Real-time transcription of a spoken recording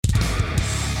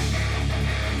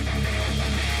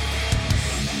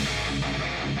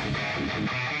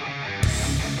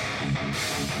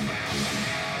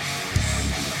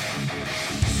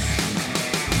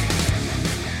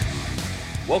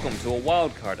Welcome to a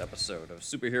wildcard episode of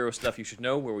Superhero Stuff You Should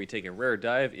Know, where we take a rare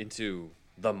dive into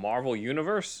the Marvel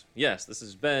Universe. Yes, this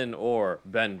is Ben, or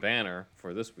Ben Banner,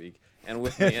 for this week. And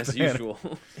with me, as usual,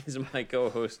 is my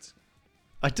co-host.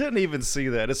 I didn't even see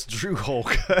that. It's Drew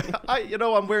Hulk.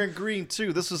 I'm wearing green,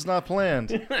 too. This was not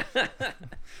planned.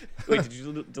 Wait, did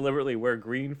you deliberately wear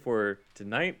green for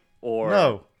tonight? Or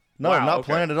No, wow, not okay.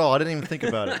 planned at all. I didn't even think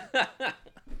about it.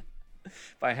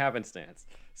 By happenstance.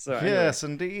 So Yes,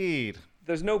 indeed.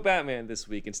 There's no Batman this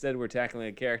week. Instead, we're tackling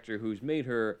a character who's made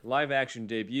her live-action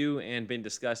debut and been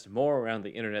discussed more around the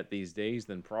internet these days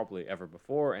than probably ever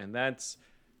before, and that's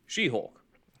She-Hulk.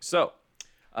 So,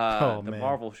 the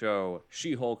Marvel show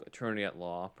She-Hulk Attorney at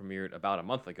Law premiered about a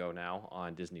month ago now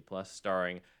on Disney+,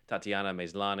 starring Tatiana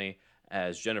Maslany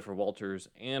as Jennifer Walters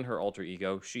and her alter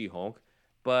ego, She-Hulk.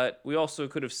 But we also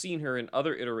could have seen her in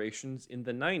other iterations in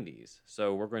the 90s,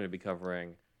 so we're going to be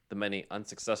covering the many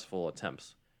unsuccessful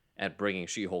attempts at bringing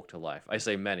She-Hulk to life. I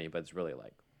say many, but it's really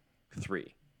like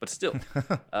 3. But still,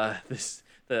 with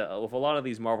a lot of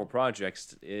these Marvel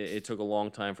projects, it took a long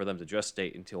time for them to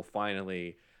gestate until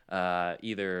finally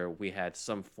either we had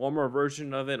some former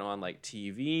version of it on like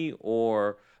TV,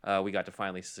 or we got to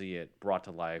finally see it brought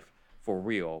to life for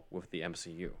real with the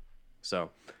MCU. So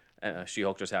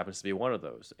She-Hulk just happens to be one of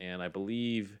those. And I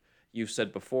believe you've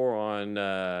said before on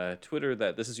Twitter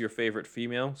that this is your favorite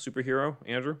female superhero,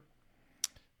 Andrew?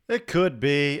 It could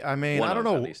be. I mean, I don't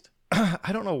know. At least.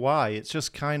 I don't know why. It's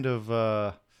just kind of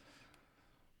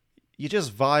you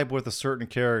just vibe with a certain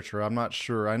character. I'm not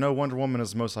sure. I know Wonder Woman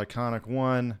is the most iconic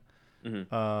one.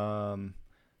 Mm-hmm.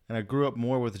 And I grew up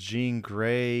more with Jean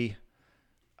Grey.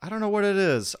 I don't know what it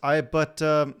is.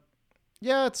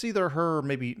 Yeah, it's either her or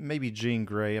maybe Jean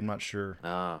Grey. I'm not sure.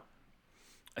 I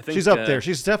think She's up there.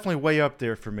 She's definitely way up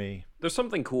there for me. There's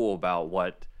something cool about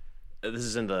what this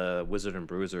is in the Wizard and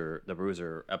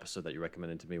Bruiser episode that you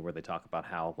recommended to me, where they talk about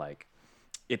how like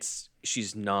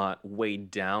she's not weighed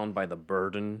down by the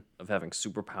burden of having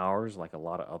superpowers like a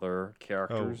lot of other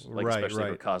characters, especially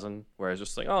her cousin. Whereas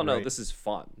just like, oh no, this is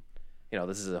fun.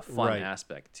 This is a fun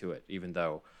aspect to it, even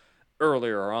though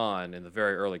earlier on in the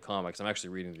very early comics, I'm actually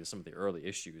reading some of the early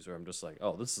issues where I'm just like,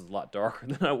 oh, this is a lot darker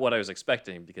than what I was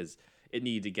expecting, because it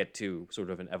needed to get to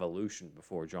sort of an evolution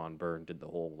before John Byrne did the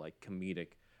whole like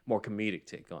more comedic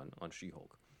take on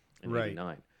She-Hulk in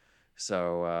 '89.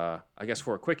 So I guess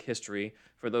for a quick history,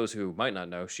 for those who might not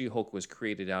know, She-Hulk was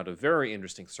created out of very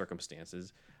interesting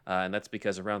circumstances, and that's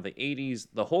because around the 80s,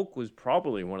 the Hulk was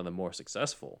probably one of the more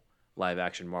successful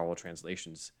live-action Marvel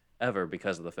translations ever,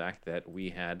 because of the fact that we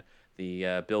had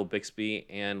the Bill Bixby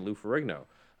and Lou Ferrigno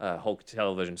Hulk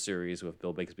television series with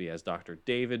Bill Bixby as Dr.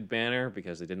 David Banner,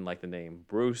 because they didn't like the name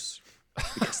Bruce,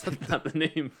 because they thought the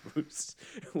name Bruce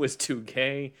was too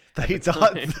gay. They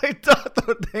thought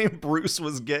the name Bruce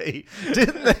was gay,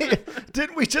 didn't they?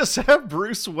 Didn't we just have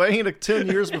Bruce Wayne 10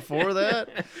 years before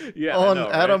that? Yeah, on I know,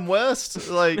 Adam West.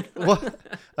 Like, what?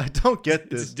 I don't get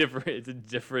this. It's a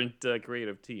different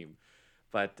creative team.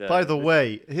 But by the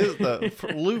way,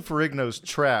 Lou Ferrigno's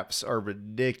traps are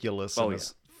ridiculous in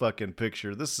this fucking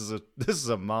picture. This is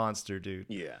a monster, dude.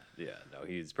 Yeah. No,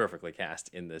 he's perfectly cast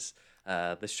in this.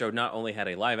 This show not only had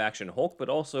a live-action Hulk, but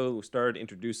also started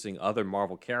introducing other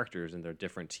Marvel characters in their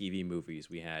different TV movies.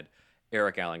 We had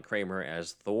Eric Allen Kramer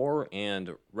as Thor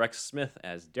and Rex Smith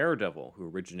as Daredevil, who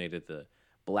originated the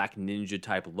black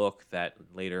ninja-type look that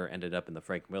later ended up in the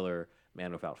Frank Miller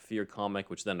Man Without Fear comic,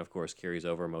 which then, of course, carries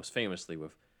over most famously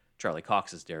with Charlie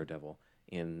Cox's Daredevil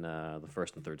in the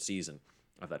first and third season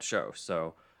of that show.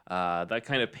 So that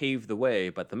kind of paved the way,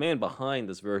 but the man behind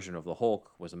this version of the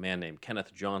Hulk was a man named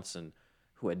Kenneth Johnson,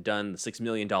 who had done the $6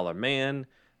 Million Man,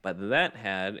 but that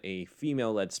had a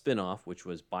female-led spin-off, which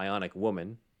was Bionic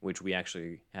Woman, which we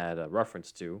actually had a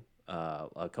reference to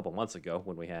a couple months ago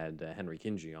when we had Henry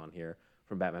Kingi on here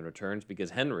from Batman Returns, because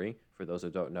Henry, for those who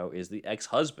don't know, is the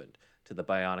ex-husband to the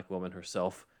Bionic Woman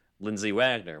herself, Lindsay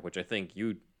Wagner, which I think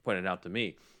you pointed out to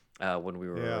me when we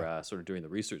were sort of doing the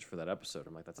research for that episode.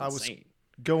 I'm like, that's insane.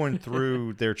 Going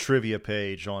through their trivia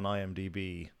page on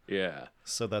IMDb. Yeah.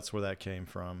 So that's where that came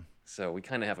from. So we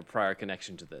kind of have a prior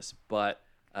connection to this. But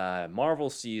Marvel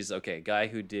sees, guy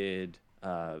who did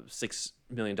 $6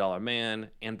 Million Man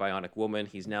and Bionic Woman,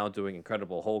 he's now doing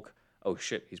Incredible Hulk. Oh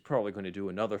shit, he's probably going to do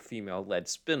another female-led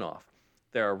spin-off.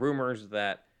 There are rumors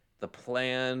that the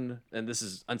plan, and this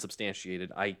is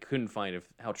unsubstantiated, I couldn't find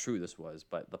how true this was,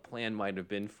 but the plan might have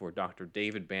been for Dr.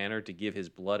 David Banner to give his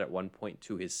blood at one point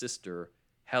to his sister,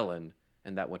 Helen,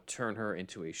 and that would turn her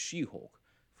into a She-Hulk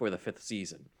for the 5th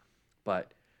season.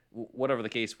 But whatever the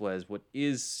case was,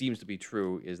 seems to be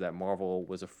true is that Marvel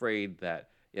was afraid that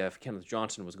if Kenneth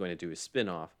Johnson was going to do his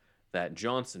spin-off, that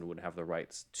Johnson would have the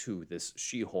rights to this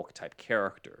She-Hulk type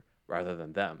character rather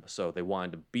than them. So they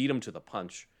wanted to beat him to the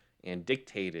punch and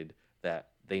dictated that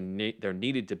there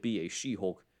needed to be a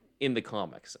She-Hulk in the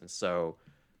comics. And so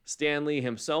Stan Lee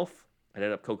himself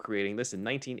ended up co-creating this in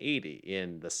 1980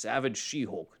 in The Savage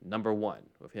She-Hulk #1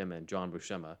 with him and John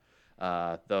Buscema.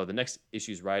 Though the next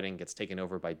issue's writing gets taken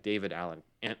over by David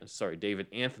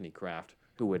Anthony Kraft,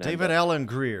 who would David Alan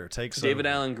Greer takes David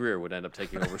over. Alan Greer would end up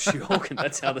taking over She-Hulk, and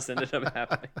that's how this ended up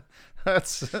happening.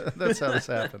 That's how this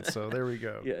happened. So there we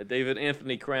go. Yeah, David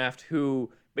Anthony Kraft,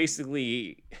 who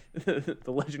basically the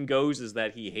legend goes is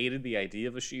that he hated the idea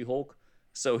of a She-Hulk,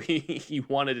 so he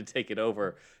wanted to take it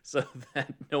over so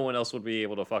that no one else would be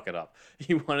able to fuck it up.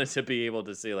 He wanted to be able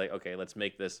to say, like, okay, let's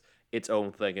make this its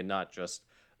own thing and not just,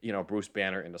 Bruce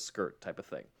Banner in a skirt type of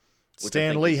thing.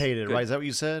 Stan Lee hated it, right? Is that what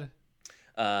you said?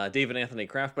 David Anthony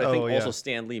Kraft, but I think also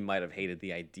Stan Lee might have hated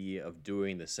the idea of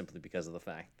doing this simply because of the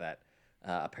fact that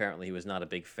apparently he was not a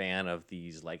big fan of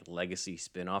these like legacy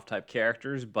spin-off type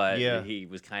characters, but he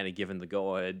was kind of given the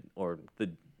go-ahead or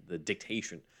the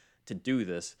dictation to do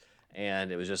this,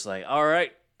 and it was just like, all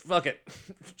right, fuck it.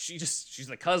 She's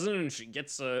a cousin and she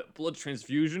gets a blood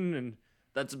transfusion and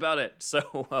that's about it.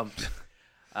 So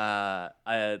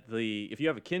if you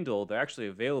have a Kindle, they're actually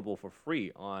available for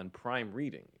free on Prime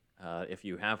Reading. If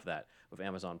you have that with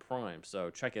Amazon Prime. So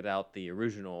check it out, the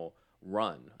original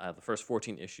run, the first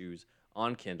 14 issues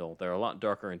on Kindle. They're a lot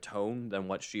darker in tone than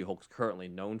what She-Hulk's currently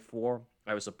known for.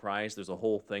 I was surprised. There's a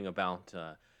whole thing about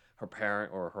her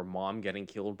parent or her mom getting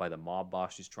killed by the mob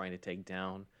boss she's trying to take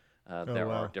down.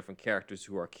 There are different characters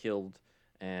who are killed.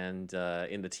 And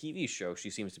in the TV show,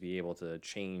 she seems to be able to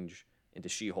change into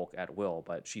She-Hulk at will,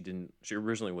 but she didn't. She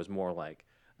originally was more like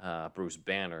Bruce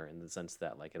Banner in the sense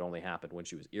that like it only happened when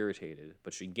she was irritated,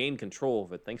 but she gained control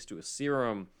of it thanks to a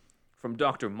serum from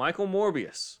Dr. Michael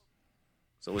Morbius.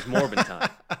 So it was Morbin time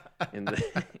in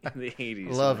the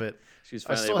 80s. Love it. She was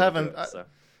I still haven't.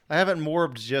 I haven't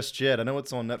morbed just yet. I know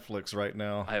it's on Netflix right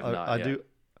now. I have not yet.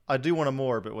 I do want to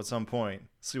morb at some point.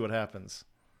 See what happens.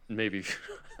 Maybe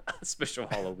a special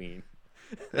Halloween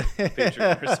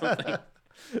picture or something.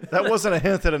 That wasn't a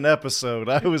hint at an episode.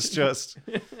 I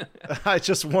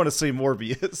just want to see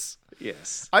Morbius.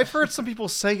 Yes. I've heard some people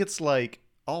say it's like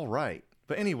all right,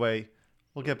 but anyway,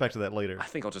 we'll get back to that later. I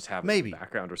think I'll just have maybe it in the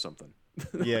background or something.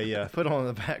 Yeah. Put it on in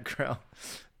the background.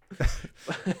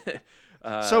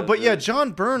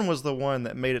 John Byrne was the one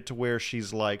that made it to where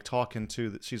she's like talking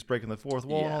to she's breaking the fourth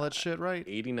wall and all that shit, right?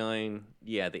 89.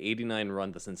 Yeah, the 89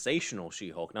 run, the sensational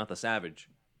She-Hulk, not the Savage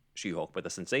She-Hulk, but the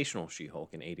sensational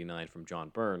She-Hulk in 89 from John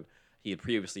Byrne. He had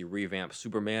previously revamped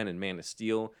Superman and Man of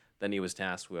Steel. Then he was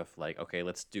tasked with like, okay,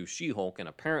 let's do She-Hulk, and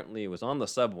apparently it was on the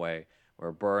subway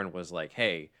where Byrne was like,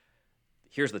 hey,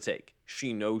 here's the take.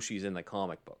 She knows she's in the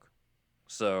comic book.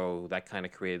 So that kind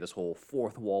of created this whole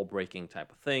fourth wall breaking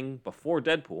type of thing before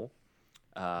Deadpool.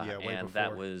 And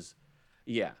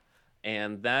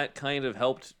that kind of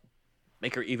helped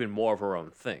make her even more of her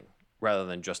own thing rather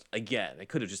than just, again, it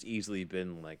could have just easily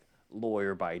been like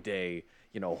lawyer by day,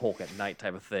 Hulk at night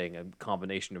type of thing, a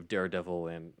combination of Daredevil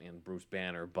and Bruce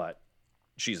Banner, but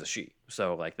she's a she.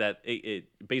 So like that, it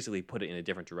basically put it in a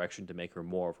different direction to make her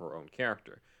more of her own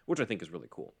character, which I think is really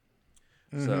cool.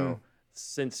 Mm-hmm. So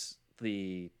since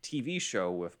the TV show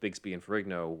with Bixby and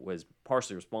Ferrigno was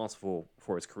partially responsible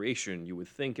for its creation, you would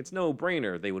think it's no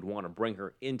brainer they would want to bring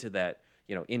her into that,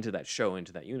 into that show,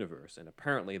 into that universe. And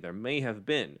apparently there may have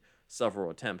been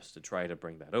several attempts to try to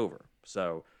bring that over.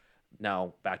 So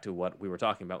now back to what we were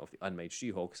talking about with the Unmade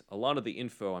She-Hulks. A lot of the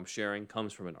info I'm sharing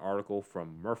comes from an article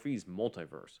from Murphy's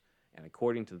Multiverse. And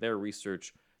according to their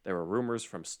research, there were rumors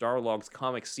from Starlog's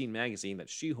Comic Scene magazine that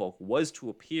She-Hulk was to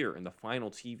appear in the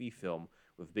final TV film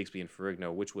with Bixby and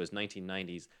Ferrigno, which was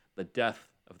 1990's The Death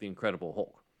of the Incredible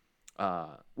Hulk,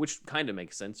 which kind of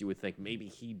makes sense. You would think maybe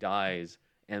he dies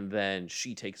and then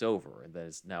she takes over, and then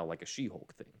it's now like a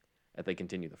She-Hulk thing as they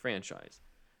continue the franchise.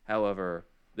 However,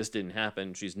 this didn't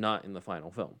happen. She's not in the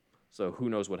final film, so who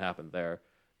knows what happened there.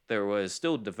 There was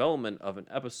still development of an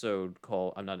episode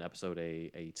called,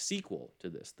 a sequel to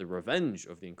this, The Revenge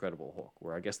of the Incredible Hulk,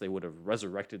 where I guess they would have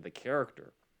resurrected the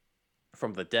character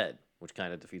from the dead, which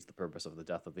kind of defeats the purpose of The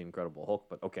Death of the Incredible Hulk,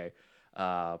 but okay.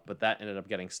 But that ended up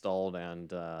getting stalled, and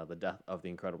The Death of the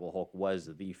Incredible Hulk was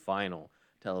the final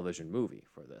television movie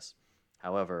for this.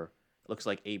 However, it looks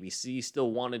like ABC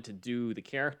still wanted to do the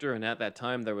character, and at that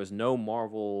time there was no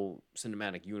Marvel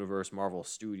Cinematic Universe, Marvel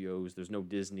Studios, there's no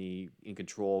Disney in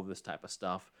control of this type of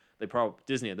stuff.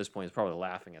 Disney at this point is probably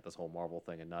laughing at this whole Marvel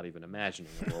thing and not even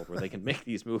imagining a world where they can make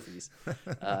these movies.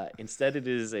 Instead, it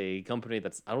is a company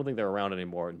I don't think they're around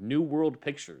anymore. New World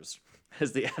Pictures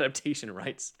has the adaptation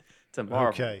rights to Marvel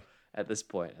Okay. at this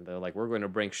point, and they're like, we're going to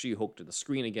bring She-Hulk to the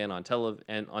screen again on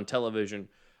television,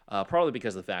 probably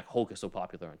because of the fact Hulk is so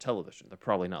popular on television. They're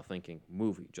probably not thinking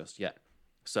movie just yet.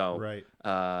 So Right.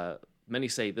 many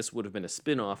say this would have been a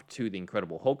spin-off to the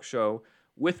Incredible Hulk show,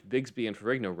 with Bigsby and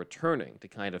Ferrigno returning to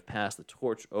kind of pass the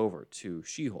torch over to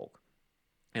She-Hulk.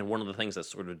 And one of the things that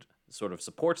sort of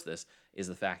supports this is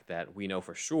the fact that we know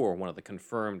for sure one of the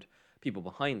confirmed people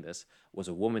behind this was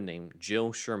a woman named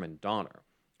Jill Sherman Donner,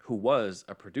 who was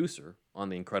a producer on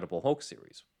the Incredible Hulk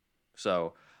series.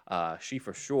 So she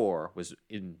for sure was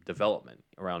in development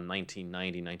around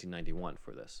 1990, 1991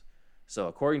 for this. So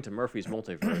according to Murphy's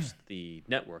Multiverse, the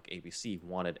network, ABC,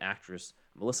 wanted actress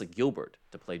Melissa Gilbert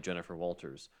to play Jennifer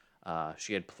Walters.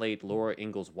 She had played Laura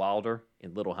Ingalls Wilder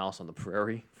in Little House on the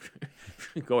Prairie,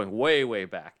 going way, way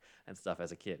back and stuff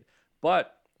as a kid.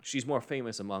 But she's more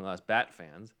famous among us Bat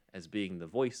fans as being the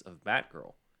voice of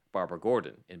Batgirl, Barbara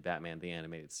Gordon, in Batman the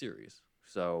Animated Series.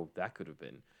 So that could have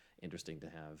been interesting to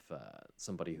have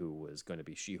somebody who was going to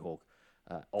be She-Hulk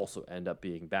also end up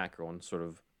being Batgirl and sort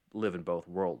of live in both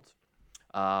worlds.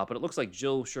 But it looks like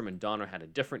Jill Sherman Donner had a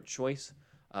different choice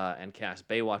and cast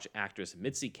Baywatch actress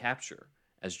Mitzi Kapture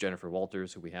as Jennifer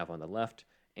Walters, who we have on the left,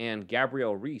 and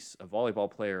Gabrielle Reese, a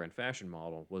volleyball player and fashion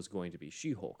model, was going to be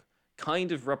She-Hulk.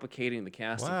 Kind of replicating the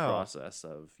casting process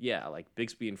of, like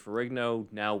Bigsby and Ferrigno.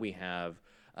 Now we have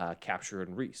Kapture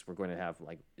and Reese. We're going to have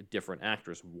like different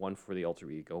actors, one for the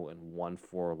alter ego and one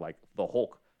for like the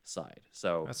Hulk side.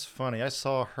 So That's funny. I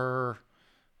saw her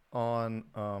on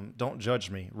Don't Judge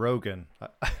Me, Rogan.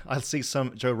 I see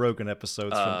some Joe Rogan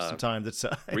episodes from some time to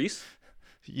time. Reese?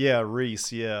 Yeah,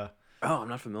 Reese, yeah. Oh, I'm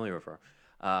not familiar with her.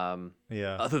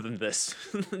 Yeah. Other than this,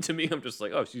 to me, I'm just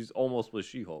like, oh, she's almost with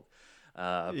She-Hulk.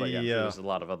 But yeah, there's a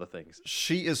lot of other things.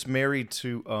 She is married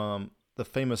to the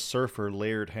famous surfer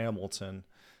Laird Hamilton,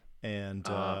 and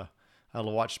I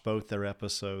watched both their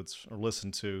episodes or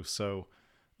listened to. So,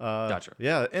 Gotcha.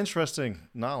 Yeah, interesting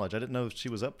knowledge. I didn't know she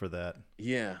was up for that.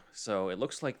 Yeah, so it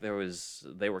looks like they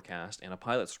were cast, and a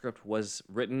pilot script was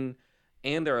written,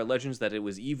 and there are legends that it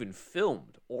was even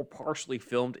filmed or partially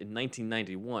filmed in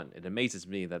 1991. It amazes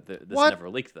me that this never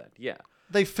leaked then. Yeah.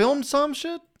 They filmed some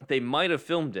shit? They might have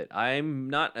filmed it. I'm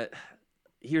not...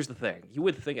 here's the thing. You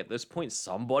would think at this point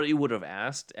somebody would have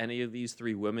asked any of these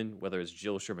three women, whether it's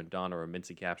Jill Sherman Donner or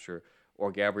Mitzi Kapture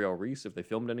or Gabrielle Reese, if they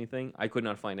filmed anything. I could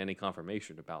not find any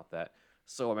confirmation about that.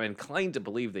 So I'm inclined to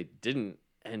believe they didn't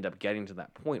end up getting to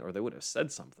that point, or they would have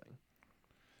said something.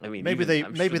 I mean, maybe sure they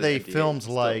NDA filmed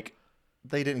still... like...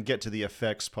 They didn't get to the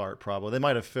effects part, probably. They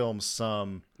might have filmed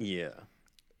some... Yeah.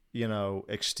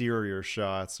 Exterior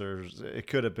shots, or it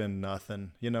could have been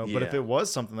nothing, Yeah. But if it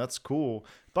was something, that's cool.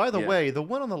 By the way, the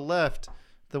one on the left,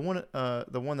 the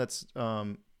one that's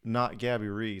not Gabby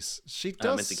Reese, she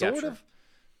does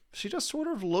sort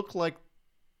of look like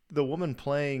the woman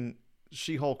playing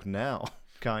She-Hulk now,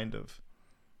 kind of.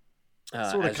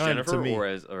 Sort of, as Jennifer, to me. or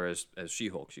as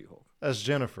She-Hulk, as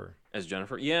Jennifer. As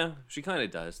Jennifer, yeah, she kind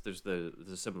of does. There's the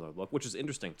similar look, which is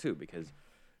interesting too, because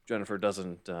Jennifer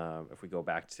doesn't. If we go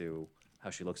back to how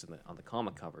she looks on the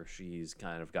comic cover, she's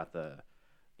kind of got the,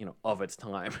 of its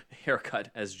time haircut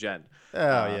as Jen.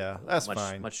 Oh yeah, that's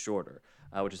fine. Much shorter,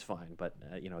 which is fine. But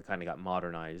it kind of got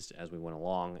modernized as we went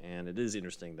along, and it is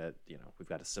interesting that we've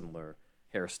got a similar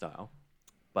hairstyle.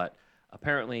 But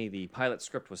apparently, the pilot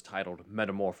script was titled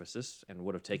Metamorphosis and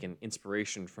would have taken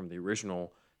inspiration from the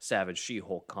original Savage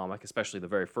She-Hulk comic, especially the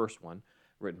very first one,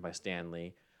 written by Stan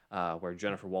Lee. Where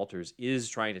Jennifer Walters is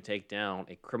trying to take down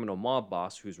a criminal mob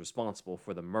boss who's responsible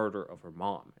for the murder of her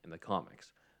mom in the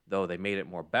comics, though they made it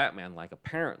more Batman-like,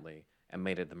 apparently, and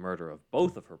made it the murder of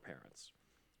both of her parents,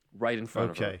 right in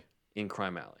front of her in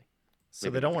Crime Alley. So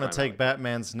they don't want to take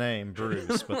Batman's name,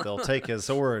 Bruce, but they'll take his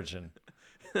origin.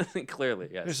 Clearly,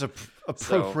 yes. Just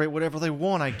appropriate whatever they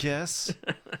want, I guess.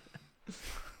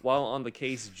 While on the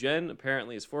case, Jen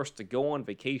apparently is forced to go on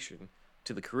vacation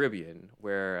to the Caribbean,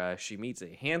 where she meets a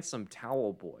handsome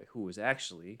towel boy who is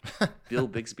actually Bill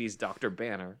Bixby's Dr.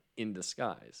 Banner in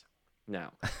disguise.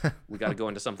 Now, we got to go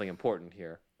into something important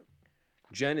here.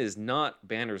 Jen is not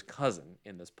Banner's cousin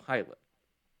in this pilot.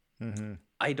 Mm-hmm.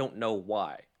 I don't know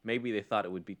why. Maybe they thought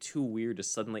it would be too weird to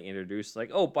suddenly introduce,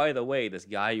 like, oh, by the way, this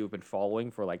guy you've been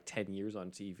following for like 10 years on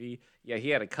TV, yeah, he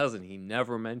had a cousin he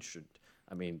never mentioned.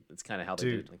 I mean, it's kind of how they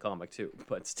did it in the comic too,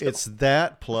 but still. It's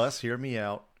that plus, hear me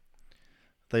out,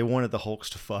 they wanted the Hulks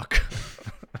to fuck.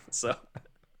 So,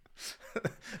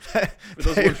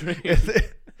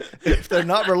 if they're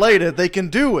not related, they can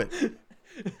do it.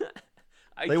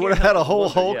 They would have had a whole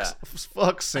Hulk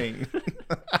fuck scene.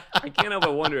 I can't help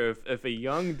but wonder if a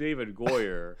young David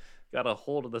Goyer got a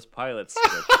hold of this pilot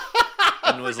script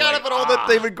and was like, all that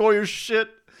David Goyer shit.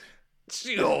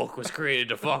 She-Hulk was created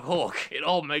to fuck Hulk. It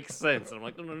all makes sense. And I'm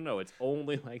like, no. It's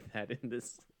only like that in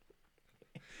this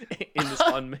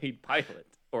unmade pilot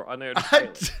or unaired pilot.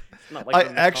 It's not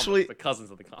like the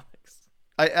cousins of the comics.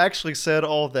 I actually said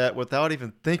all that without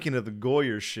even thinking of the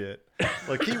Goyer shit.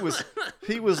 Like he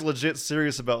was legit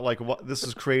serious about like what this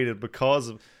is created because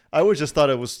of. I was just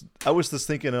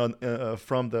thinking on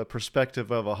from the perspective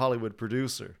of a Hollywood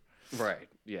producer. Right.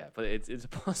 Yeah, but it's a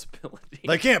possibility.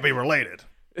 They can't be related.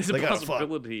 It's a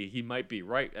possibility he might be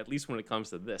right, at least when it comes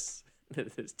to this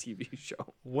TV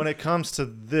show. When it comes to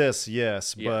this,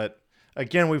 yes. Yeah. But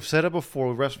again, we've said it before.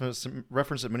 We've referenced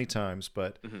it many times.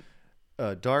 But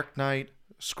Dark Knight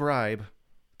scribe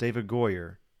David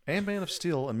Goyer and Man of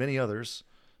Steel and many others,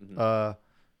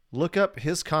 look up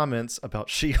his comments about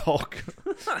She-Hulk,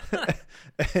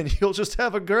 and you'll just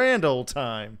have a grand old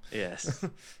time. Yes.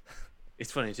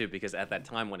 It's funny, too, because at that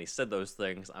time when he said those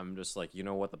things, I'm just like, you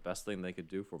know what the best thing they could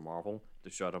do for Marvel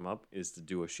to shut him up is to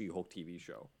do a She-Hulk TV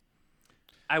show.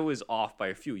 I was off by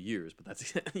a few years, but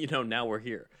that's, now we're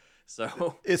here.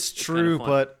 So it's true,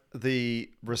 but the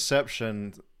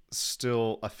reception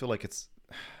still, I feel like it's...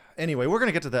 Anyway, we're going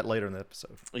to get to that later in the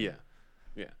episode. Yeah.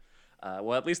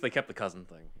 Well, at least they kept the cousin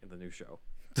thing in the new show.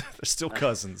 They're still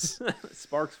cousins.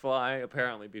 Sparks fly,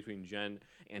 apparently, between Jen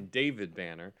and David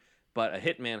Banner. But a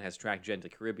hitman has tracked Jen to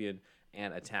Caribbean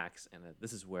and attacks, and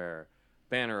this is where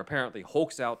Banner apparently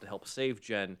hulks out to help save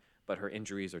Jen, but her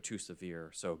injuries are too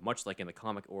severe. So much like in the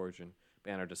comic origin,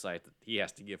 Banner decides that he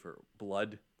has to give her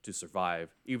blood to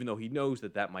survive, even though he knows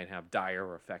that might have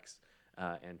dire effects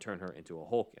and turn her into a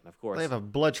Hulk. And of course, they have a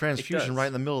blood transfusion right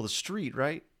in the middle of the street,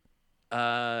 right?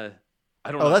 I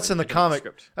don't know. Oh, that's in the comic.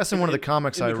 That's in one of the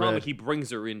comics I read. In the comic, he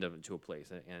brings her into a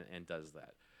place and does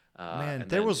that. Man,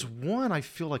 there was one I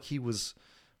feel like he was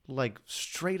like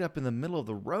straight up in the middle of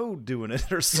the road doing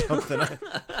it or something.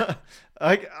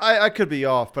 I could be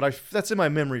off, but that's in my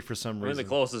memory for some reason. The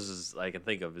closest I can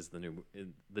think of is the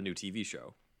new TV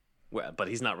show. Well, but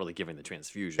he's not really giving the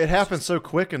transfusion. It happens so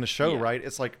quick in the show, right?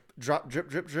 It's like drop, drip,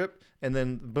 drip, drip, and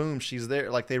then boom, she's there.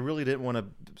 Like they really didn't want to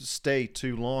stay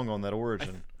too long on that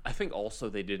origin. I think also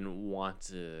they didn't want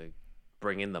to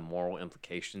bring in the moral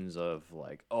implications of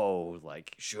like,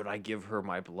 should I give her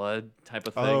my blood type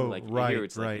of thing. Oh, like right, here,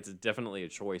 it's right. Like it's definitely a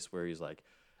choice where he's like,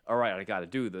 all right, I got to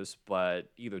do this, but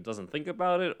either doesn't think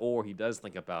about it or he does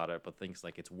think about it, but thinks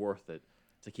like it's worth it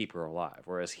to keep her alive.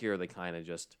 Whereas here they kind of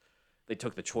just, they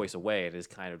took the choice away. It is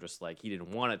kind of just like he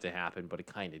didn't want it to happen, but it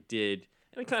kind of did.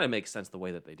 And it kind of makes sense the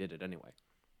way that they did it anyway.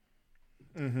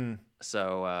 Mm-hmm.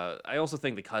 So I also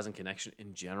think the cousin connection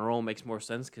in general makes more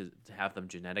sense because to have them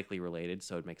genetically related,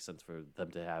 so it makes sense for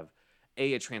them to have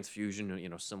a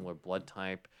transfusion, similar blood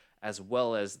type, as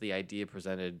well as the idea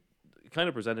presented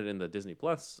in the Disney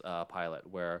Plus pilot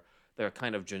where they're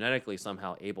kind of genetically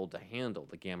somehow able to handle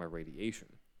the gamma radiation.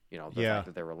 The fact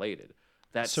that they're related.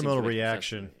 That similar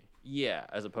reaction. Yeah,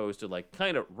 as opposed to like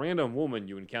kind of random woman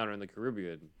you encounter in the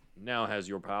Caribbean now has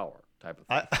your power. Type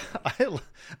of thing.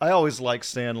 I always like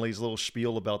Stan Lee's little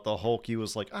spiel about the Hulk. He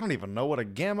was like, I don't even know what a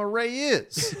gamma ray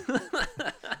is.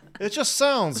 It just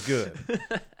sounds good.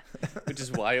 Which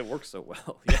is why it works so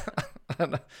well.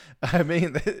 Yeah. I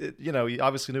mean, he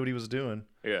obviously knew what he was doing.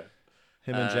 Yeah.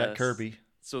 Him and Jack Kirby.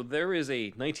 So there is a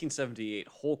 1978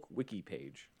 Hulk wiki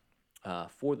page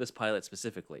for this pilot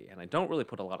specifically, and I don't really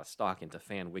put a lot of stock into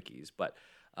fan wikis, but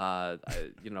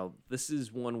this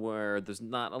is one where there's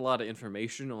not a lot of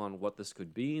information on what this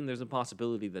could be, and there's a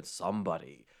possibility that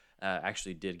somebody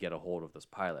actually did get a hold of this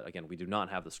pilot. Again, we do not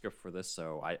have the script for this,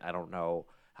 so I don't know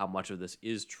how much of this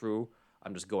is true.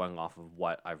 I'm just going off of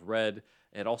what I've read.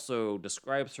 It also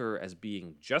describes her as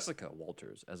being Jessica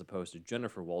Walters as opposed to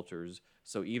Jennifer Walters,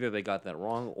 so either they got that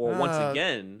wrong, or once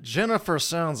again... Jennifer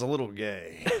sounds a little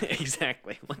gay.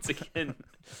 Exactly. Once again,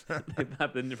 they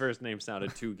thought the first name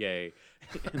sounded too gay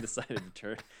and decided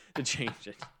to change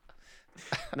it.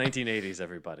 1980s,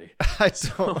 everybody. I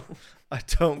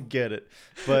don't get it,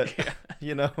 but,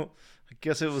 I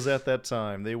guess it was at that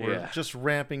time. They were just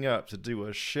ramping up to do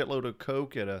a shitload of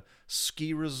coke at a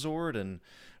ski resort and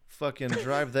fucking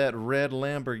drive that red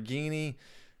Lamborghini,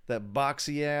 that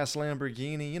boxy ass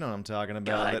Lamborghini. You know what I'm talking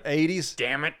about? God, that 80s.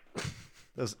 Damn it.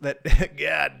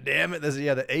 God damn it.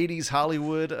 The 80s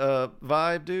Hollywood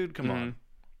vibe, dude. Come on.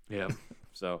 Yeah.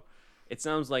 So it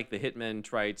sounds like the hitmen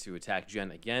tried to attack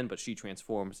Jen again, but she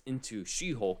transforms into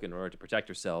She-Hulk in order to protect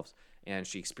herself, and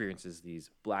she experiences these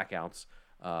blackouts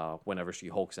whenever she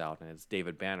hulks out. And it's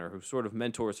David Banner who sort of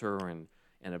mentors her and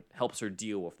helps her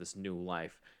deal with this new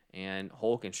life. And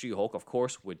Hulk and She-Hulk, of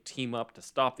course, would team up to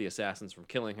stop the assassins from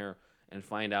killing her and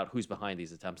find out who's behind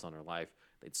these attempts on her life.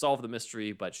 They'd solve the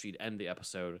mystery, but she'd end the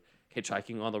episode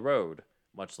hitchhiking on the road,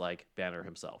 much like Banner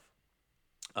himself.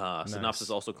 Nice. Synopsis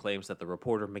also claims that the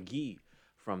reporter McGee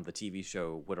from the TV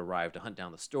show would arrive to hunt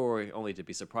down the story, only to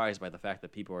be surprised by the fact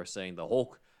that people are saying the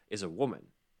Hulk is a woman.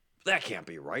 That can't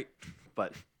be right.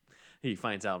 But he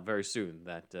finds out very soon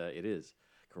that it is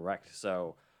correct.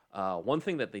 So one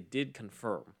thing that they did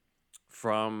confirm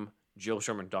from Jill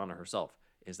Sherman Donner herself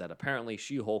is that apparently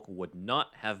She-Hulk would not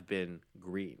have been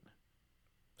green.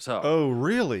 So, oh,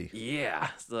 really? Yeah.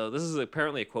 So this is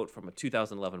apparently a quote from a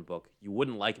 2011 book, You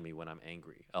Wouldn't Like Me When I'm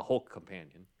Angry, a Hulk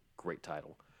Companion, great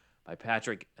title, by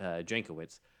Patrick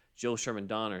Jankowitz. Jill Sherman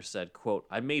Donner said, quote,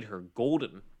 I made her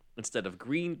golden instead of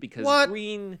green because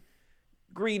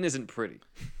green isn't pretty.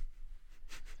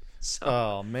 So,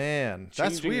 oh man,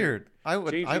 that's weird.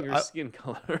 Changing your skin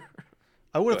color.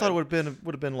 I would have thought it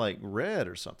would have been like red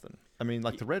or something. I mean,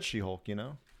 like the red She-Hulk, you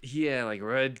know? Yeah, like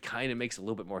red kind of makes a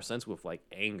little bit more sense with like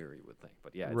anger, you would think.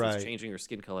 But yeah, it's just changing her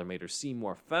skin color made her seem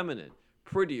more feminine,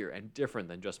 prettier, and different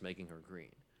than just making her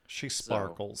green. She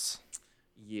sparkles. So,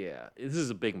 yeah, this is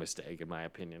a big mistake in my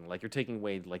opinion. Like you're taking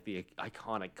away like the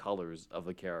iconic colors of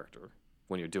the character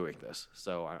when you're doing this.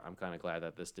 So I'm kind of glad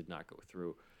that this did not go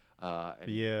through.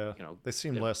 You know, they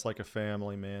seem less like a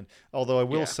family, man. Although I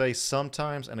will say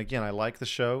sometimes, and again, I like the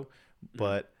show,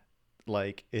 but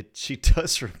like she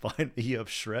does remind me of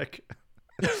Shrek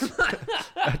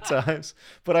at times.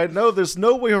 But I know there's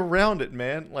no way around it,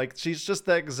 man. Like she's just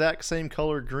that exact same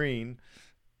color green,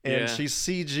 and she's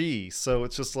CG, so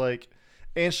it's just like,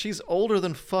 and she's older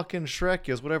than fucking Shrek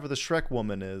is, whatever the Shrek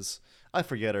woman is. I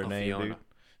forget her name, Fiona. Dude.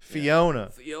 Fiona.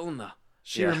 Fiona.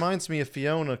 She reminds me of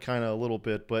Fiona kind of a little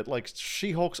bit, but like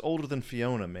She-Hulk's older than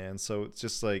Fiona, man. So it's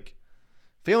just like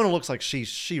Fiona looks like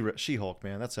She-Hulk,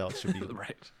 man. That's how it should be.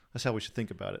 Right. That's how we should think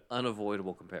about it.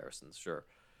 Unavoidable comparisons, sure.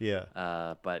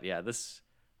 Yeah. But yeah,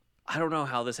 I don't know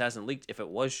how this hasn't leaked, if it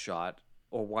was shot,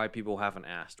 or why people haven't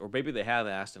asked. Or maybe they have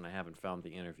asked and I haven't found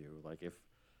the interview. Like if,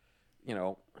 you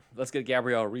know, let's get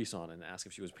Gabrielle Reese on and ask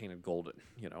if she was painted golden,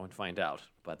 you know, and find out.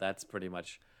 But that's pretty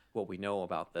much what we know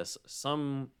about this.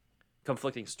 Some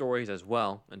conflicting stories as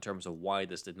well in terms of why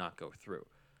this did not go through.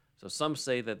 So some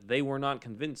say that they were not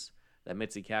convinced that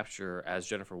Mitzi Capture as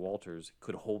Jennifer Walters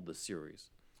could hold the series.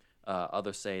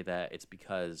 Others say that it's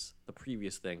because the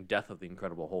previous thing, Death of the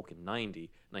Incredible Hulk in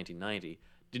 1990,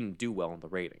 didn't do well in the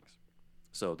ratings.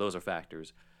 So those are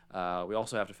factors. We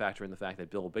also have to factor in the fact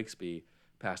that Bill Bixby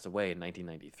passed away in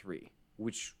 1993,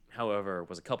 which, however,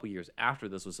 was a couple years after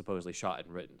this was supposedly shot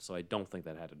and written. So I don't think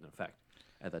that had an effect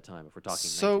at that time, if we're talking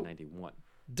 1991.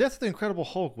 Death of the Incredible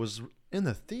Hulk was in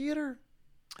the theater?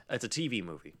 It's a TV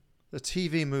movie. The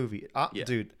TV movie.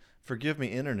 Dude, forgive me,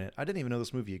 internet. I didn't even know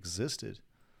this movie existed.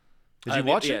 Did you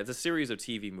watch it? Yeah, it's a series of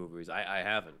TV movies. I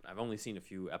haven't. I've only seen a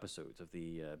few episodes of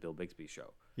the Bill Bixby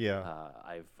show. Yeah.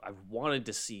 I've wanted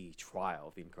to see Trial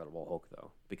of the Incredible Hulk, though,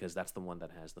 because that's the one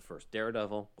that has the first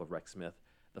Daredevil with Rex Smith,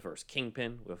 the first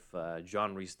Kingpin with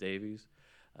John Rhys Davies,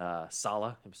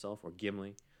 Sala himself, or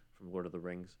Gimli from Lord of the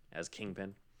Rings as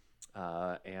Kingpin.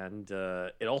 And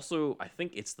it also, I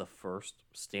think it's the first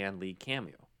Stan Lee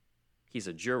cameo. He's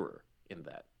a juror in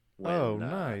that. When,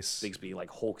 nice. Bigsby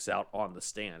like hulks out on the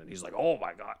stand, and he's like, "Oh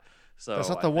my god!" So that's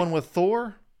not the one with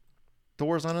Thor.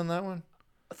 Thor's not in that one.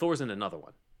 Thor's in another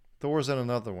one. Thor's in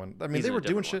another one. I mean, they were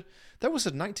doing shit. That was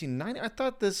in 1990. I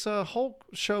thought this Hulk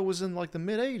show was in like the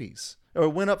mid 80s, or it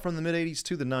went up from the mid 80s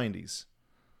to the 90s.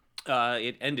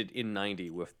 It ended in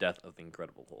 90 with Death of the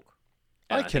Incredible Hulk.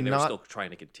 And I think they were still trying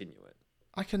to continue it.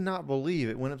 I cannot believe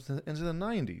it went up into the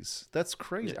 90s. That's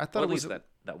crazy. Yeah, I thought it was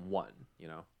that one, you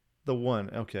know. The one,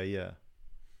 okay, yeah.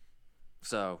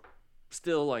 So,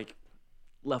 still like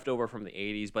left over from the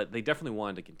 80s, but they definitely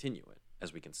wanted to continue it,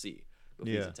 as we can see with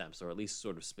these attempts, or at least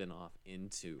sort of spin off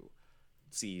into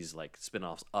like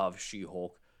spin-offs of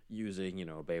She-Hulk using, you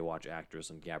know, Baywatch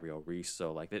actress and Gabrielle Reese.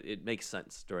 So like it makes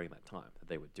sense during that time that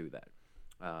they would do that.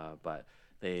 But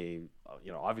they,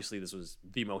 you know, obviously this was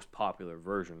the most popular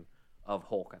version of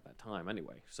Hulk at that time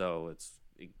anyway. So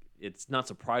it's not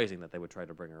surprising that they would try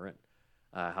to bring her in.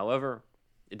 However,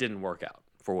 it didn't work out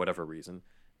for whatever reason,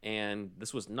 and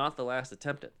this was not the last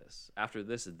attempt at this. After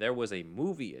this, there was a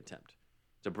movie attempt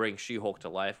to bring She-Hulk to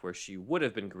life where she would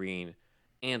have been green,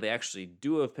 and they actually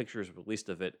do have pictures released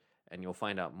of it, and you'll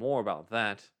find out more about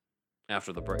that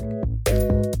after the break.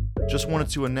 Just wanted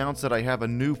to announce that I have a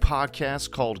new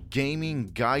podcast called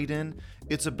Gaming Gaiden.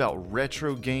 It's about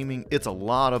retro gaming. It's a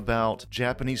lot about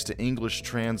Japanese to English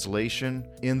translation.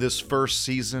 In this first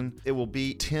season, it will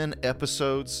be 10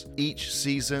 episodes each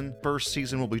season. First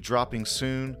season will be dropping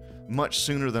soon. much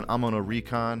sooner than I'm gonna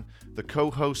recon. The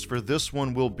co-host for this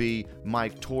one will be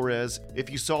Mike Torres. If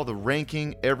you saw the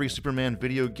ranking every Superman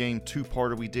video game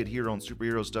two-parter we did here on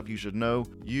Superhero Stuff You Should Know,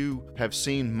 you have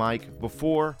seen Mike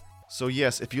before. So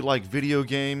yes, if you like video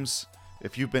games,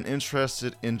 if you've been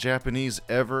interested in Japanese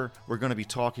ever, we're going to be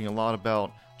talking a lot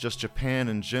about just Japan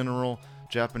in general,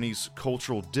 Japanese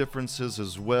cultural differences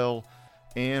as well,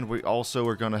 and we also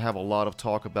are going to have a lot of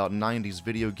talk about 90s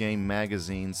video game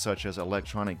magazines such as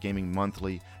Electronic Gaming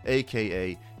Monthly,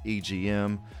 aka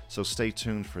EGM, so stay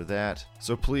tuned for that.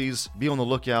 So please be on the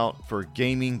lookout for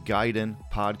Gaming Gaiden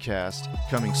podcast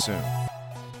coming soon.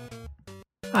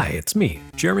 Hi, it's me,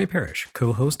 Jeremy Parrish,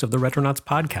 co-host of the Retronauts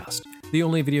podcast, the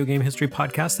only video game history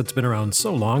podcast that's been around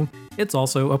so long, it's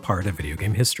also a part of video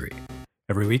game history.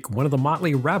 Every week, one of the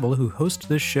motley rabble who host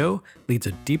this show leads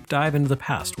a deep dive into the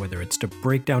past, whether it's to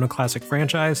break down a classic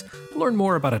franchise, learn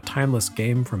more about a timeless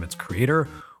game from its creator,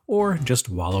 or just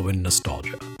wallow in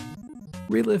nostalgia.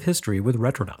 Relive history with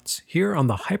Retronauts, here on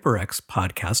the HyperX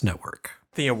Podcast Network.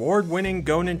 The award-winning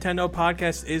Go Nintendo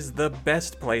podcast is the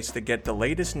best place to get the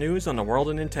latest news on the world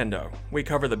of Nintendo. We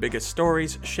cover the biggest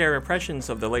stories, share impressions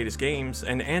of the latest games,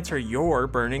 and answer your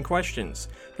burning questions.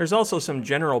 There's also some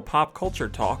general pop culture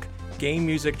talk, game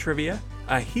music trivia,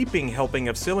 a heaping helping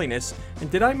of silliness, and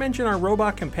did I mention our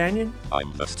robot companion?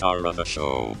 I'm the star of the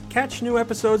show. Catch new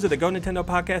episodes of the Go Nintendo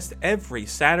podcast every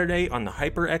Saturday on the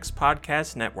HyperX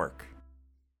Podcast Network.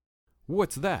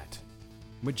 What's that?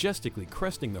 Majestically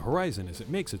cresting the horizon as it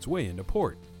makes its way into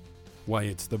port. Why,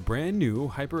 it's the brand new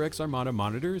HyperX Armada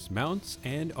monitors, mounts,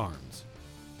 and arms.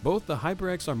 Both the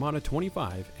HyperX Armada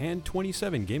 25 and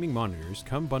 27 gaming monitors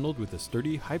come bundled with a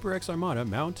sturdy HyperX Armada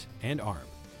mount and arm.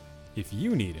 If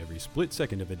you need every split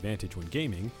second of advantage when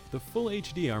gaming, the Full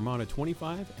HD Armada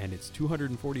 25 and its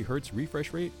 240Hz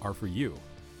refresh rate are for you.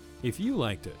 If you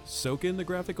like to soak in the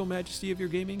graphical majesty of your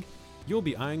gaming, you'll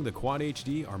be eyeing the Quad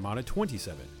HD Armada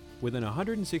 27 with an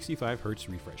 165Hz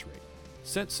refresh rate.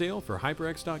 Set sail for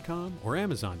HyperX.com or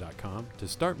Amazon.com to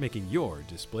start making your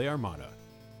display Armada.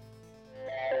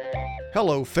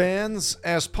 Hello, fans.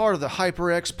 As part of the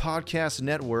HyperX Podcast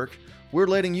Network, we're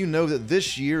letting you know that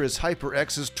this year is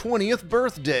HyperX's 20th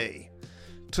birthday.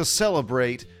 To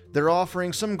celebrate, they're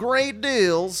offering some great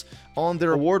deals on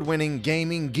their award-winning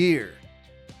gaming gear.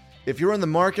 If you're in the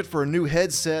market for a new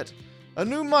headset, a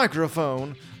new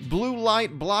microphone, blue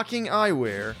light blocking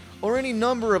eyewear, or any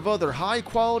number of other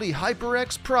high-quality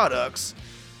HyperX products,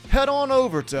 head on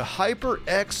over to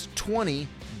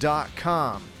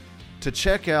hyperx20.com to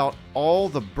check out all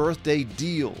the birthday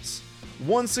deals.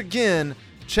 Once again,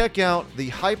 check out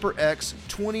the HyperX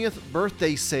 20th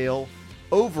birthday sale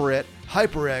over at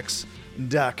hyperx.com.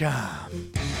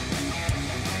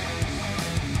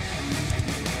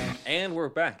 And we're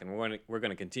back, and we're going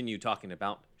to continue talking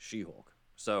about She-Hulk.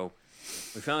 So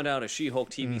we found out a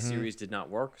She-Hulk TV series did not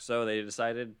work, so they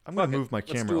decided, I'm going to move my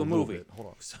camera a movie. Bit. Hold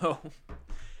on. So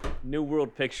New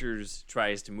World Pictures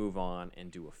tries to move on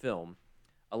and do a film.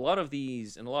 A lot of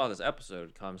this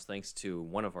episode comes thanks to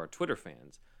one of our Twitter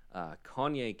fans,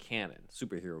 Kanye Cannon,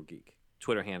 Superhero Geek.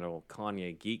 Twitter handle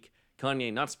Kanye Geek.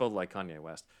 Kanye, not spelled like Kanye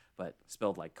West, but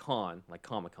spelled like Con, like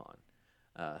Comic-Con.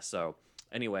 So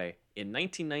anyway, in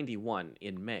 1991,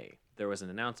 in May, there was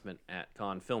an announcement at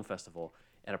Cannes Film Festival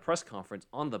at a press conference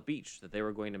on the beach that they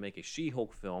were going to make a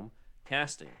She-Hulk film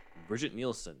casting Brigitte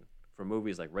Nielsen for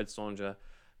movies like Red Sonja,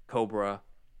 Cobra,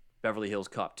 Beverly Hills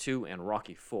Cop 2, and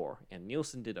Rocky 4. And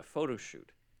Nielsen did a photo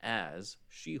shoot as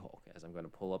She-Hulk, as I'm going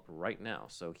to pull up right now.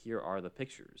 So here are the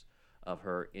pictures of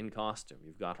her in costume.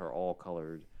 You've got her all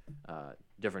colored,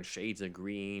 different shades of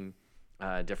green,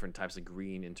 different types of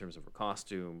green in terms of her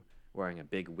costume, wearing a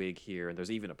big wig here. And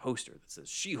there's even a poster that says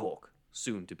She-Hulk,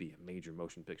 soon to be a major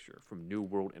motion picture, from New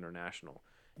World International.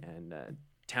 And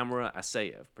Tamara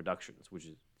Asayev Productions,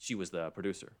 she was the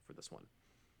producer for this one.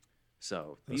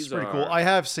 So that's pretty cool. I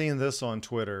have seen this on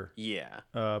Twitter. Yeah.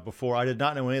 Before. I did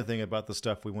not know anything about the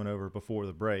stuff we went over before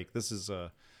the break. This is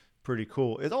pretty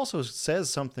cool. It also says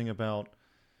something about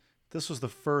this was the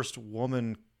first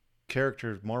woman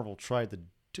character Marvel tried to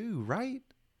do, right?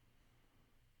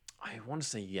 I want to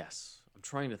say yes. I'm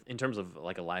trying to, in terms of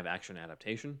like a live action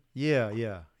adaptation. Yeah.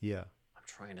 I'm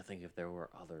trying to think if there were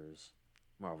others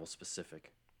Marvel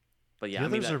specific. But yeah,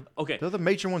 okay. The other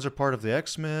major ones are part of the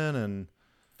X-Men and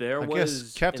I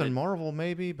guess Captain Marvel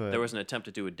maybe, but there was an attempt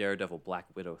to do a Daredevil Black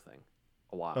Widow thing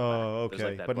a while back. Oh,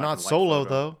 okay. But not Solo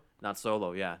though. Not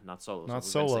Solo, yeah, not Solo. Not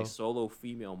so Solo. Say Solo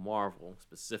female Marvel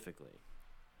specifically.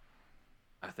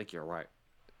 I think you're right.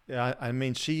 Yeah, I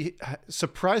mean,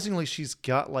 surprisingly, she's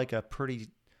got like a pretty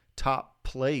top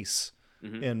place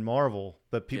in Marvel,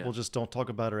 but people just don't talk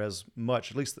about her as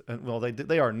much. At least, well,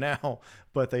 they are now,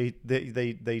 but they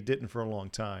didn't for a long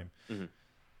time.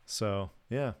 So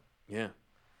yeah.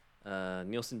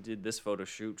 Nielsen did this photo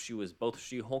shoot. She was both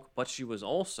She-Hulk, but she was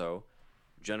also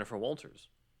Jennifer Walters,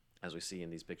 as we see in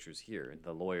these pictures here,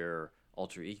 the lawyer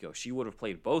alter ego. She would have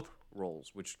played both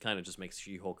roles, which kind of just makes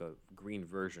She-Hulk a green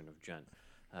version of Jen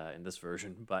in this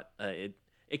version. But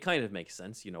it kind of makes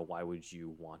sense. You know, why would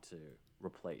you want to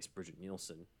replace Bridget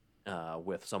Nielsen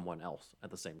with someone else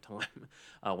at the same time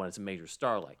when it's a major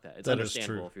star like that? It's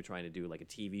understandable if you're trying to do like a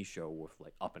TV show with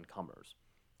like up and comers.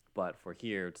 But for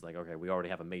here, it's like, okay, we already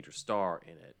have a major star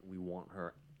in it. We want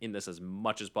her in this as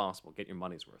much as possible. Get your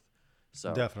money's worth.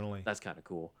 So definitely, that's kind of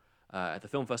cool. At the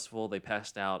film festival, they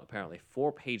passed out apparently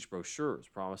 4-page brochures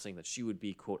promising that she would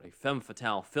be, quote, a femme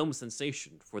fatale film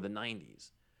sensation for the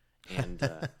 90s. And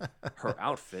her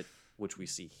outfit, which we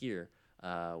see here,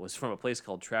 was from a place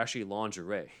called Trashy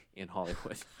Lingerie in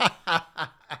Hollywood.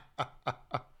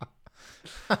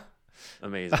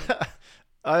 Amazing.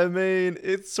 I mean,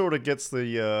 it sort of gets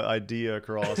the idea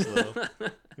across, though.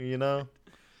 You know?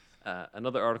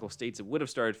 Another article states it would have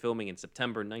started filming in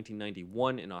September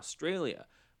 1991 in Australia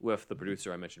with the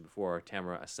producer I mentioned before,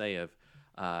 Tamara Asayev.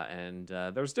 And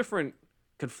there's different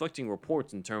conflicting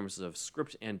reports in terms of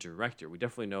script and director. We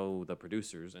definitely know the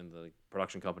producers and the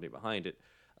production company behind it.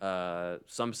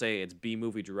 Some say it's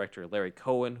B-movie director Larry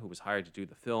Cohen, who was hired to do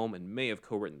the film and may have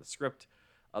co-written the script.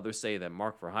 Others say that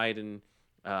Mark Verheiden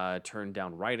turned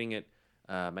down writing it.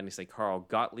 Many say Carl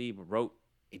Gottlieb wrote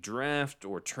a draft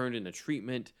or turned in a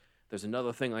treatment. There's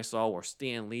another thing I saw where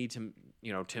Stan Lee,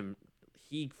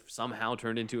 he somehow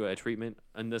turned into a treatment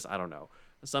in this. I don't know.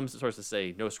 Some sources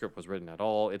say no script was written at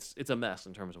all. It's a mess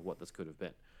in terms of what this could have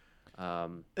been.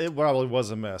 It probably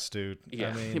was a mess, dude. Yeah,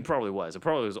 I mean, it probably was. It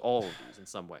probably was all of these in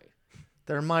some way.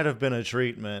 There might have been a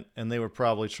treatment, and they were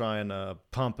probably trying to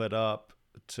pump it up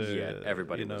to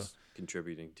everybody was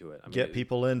contributing to it. I mean, get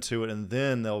people into it, and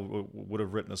then would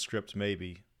have written a script.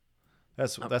 Maybe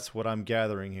that's what I'm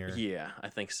gathering here. Yeah, I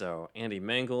think so. Andy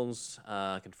Mangels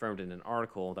confirmed in an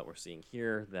article that we're seeing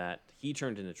here that he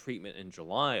turned into treatment in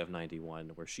July of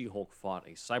 '91, where She-Hulk fought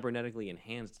a cybernetically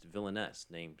enhanced villainess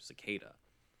named Cicada.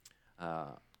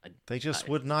 They just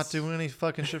would not do any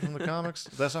fucking shit from the comics.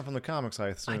 That's not from the comics, I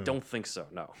assume. I don't think so.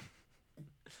 No.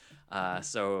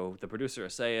 So the producer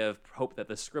Asayev hoped that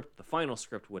the final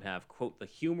script, would have, quote, the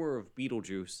humor of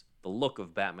Beetlejuice, the look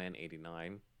of Batman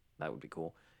 '89, that would be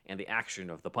cool, and the action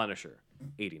of The Punisher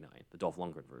 '89, the Dolph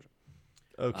Lundgren version.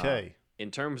 Okay.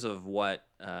 In terms of what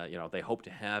they hope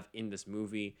to have in this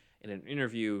movie, in an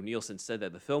interview, Nielsen said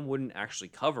that the film wouldn't actually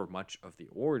cover much of the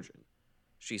origin.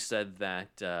 She said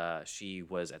that she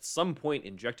was at some point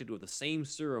injected with the same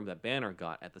serum that Banner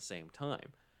got at the same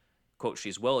time. Quote,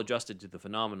 she's well adjusted to the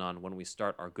phenomenon when we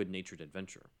start our good-natured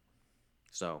adventure.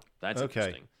 So that's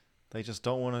interesting. They just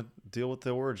don't want to deal with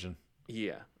the origin.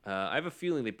 Yeah. I have a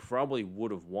feeling they probably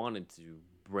would have wanted to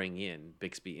bring in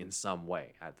Bixby in some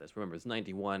way at this. Remember, it's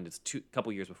 91. It's a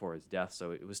couple years before his death,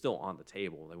 so it was still on the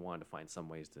table. They wanted to find some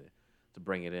ways to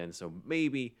bring it in. So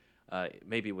maybe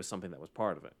it was something that was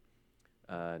part of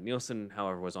it. Nielsen,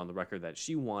 however, was on the record that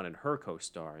she wanted her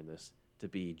co-star in this to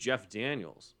be Jeff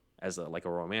Daniels as a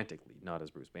romantic lead, not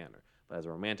as Bruce Banner, but as a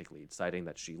romantic lead, citing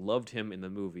that she loved him in the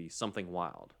movie Something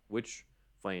Wild, which,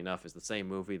 funny enough, is the same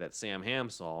movie that Sam Hamm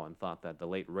saw and thought that the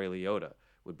late Ray Liotta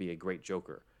would be a great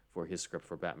Joker for his script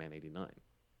for Batman '89.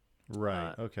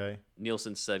 Right, okay.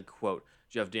 Nielsen said, quote,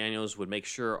 Jeff Daniels would make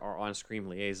sure our on-screen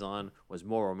liaison was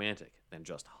more romantic than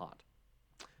just hot.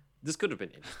 This could have been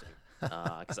interesting,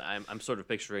 because I'm sort of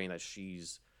picturing that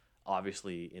she's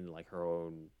obviously in like her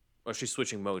own, or she's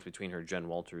switching modes between her Jen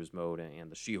Walters mode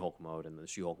and the She-Hulk mode, and the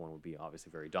She-Hulk one would be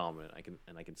obviously very dominant. I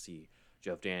can see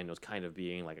Jeff Daniels kind of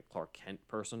being like a Clark Kent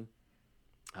person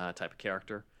type of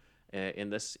character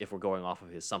in this, if we're going off of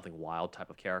his Something Wild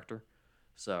type of character.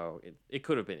 So it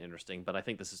could have been interesting, but I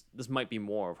think this might be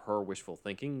more of her wishful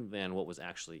thinking than what was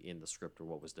actually in the script or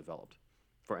what was developed,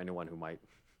 for anyone who might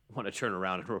want to turn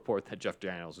around and report that Jeff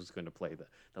Daniels was going to play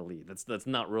the lead. That's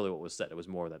not really what was said. It was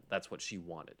more that that's what she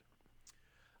wanted.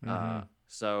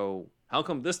 So how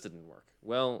come this didn't work?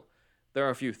 Well, there are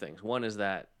a few things. One is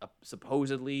that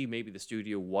supposedly maybe the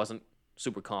studio wasn't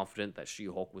super confident that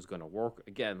She-Hulk was going to work.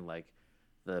 Again, like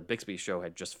the Bixby show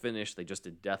had just finished. They just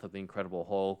did Death of the Incredible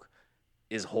Hulk.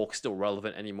 Is Hulk still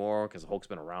relevant anymore? Because Hulk's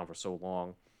been around for so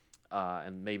long.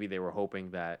 And maybe they were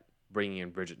hoping that bringing in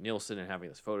Bridget Nielsen and having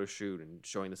this photo shoot and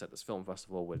showing this at this film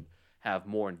festival would have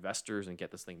more investors and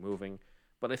get this thing moving.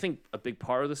 But I think a big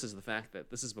part of this is the fact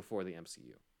that this is before the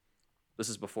MCU. This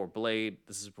is before Blade.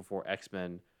 This is before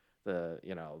X-Men. the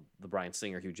Bryan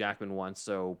Singer, Hugh Jackman one.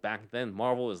 So back then,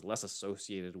 Marvel is less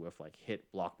associated with like hit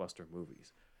blockbuster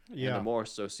movies. Yeah. And they're more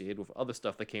associated with other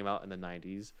stuff that came out in the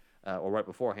 90s or right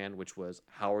beforehand, which was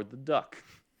Howard the Duck,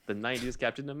 the 90s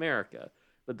Captain America,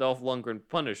 the Dolph Lundgren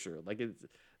Punisher. Like, it's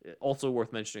also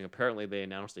worth mentioning, apparently they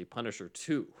announced a Punisher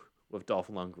 2 with Dolph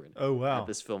Lundgren at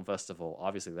this film festival.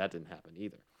 Obviously, that didn't happen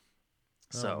either.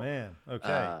 So, oh, man.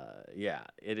 Okay. Yeah,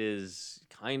 it is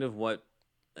kind of what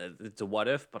it's a what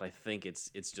if, but I think it's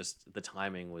just the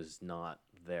timing was not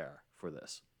there for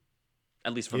this.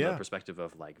 At least from the perspective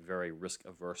of like very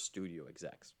risk-averse studio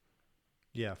execs.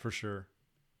 Yeah, for sure.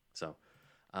 So,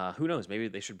 who knows? Maybe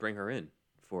they should bring her in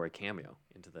for a cameo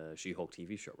into the She-Hulk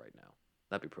TV show right now.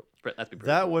 That'd be pretty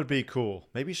that cool. Would be cool.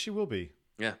 Maybe she will be.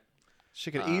 Yeah.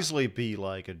 She could easily be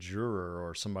like a juror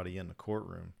or somebody in the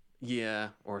courtroom. Yeah,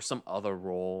 or some other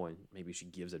role, and maybe she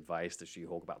gives advice to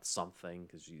She-Hulk about something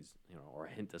because she's, or a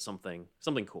hint of something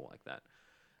cool like that.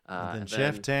 And then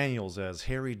Jeff Daniels as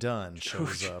Harry Dunn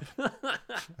shows up.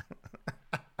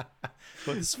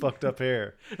 With his fucked up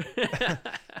hair.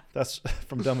 That's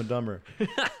from Dumb and Dumber.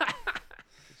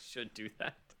 Should do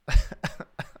that.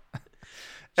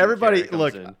 Everybody,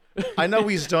 look, I know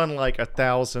he's done like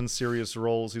 1,000 serious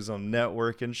roles. He's on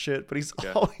Network and shit, but he's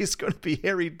always going to be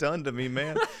Harry Dunn to me,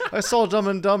 man. I saw Dumb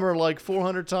and Dumber like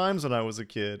 400 times when I was a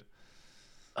kid.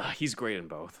 He's great in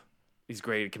both. He's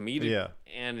great in comedic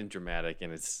and in dramatic,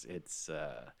 and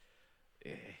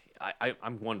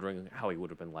I'm wondering how he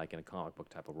would have been like in a comic book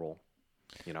type of role.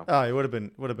 Oh, it would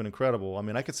have been incredible. I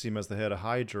mean, I could see him as the head of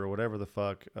Hydra or whatever the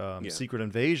fuck. Secret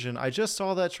Invasion. I just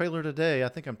saw that trailer today. I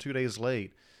think I'm 2 days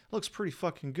late. Looks pretty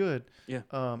fucking good. Yeah.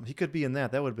 He could be in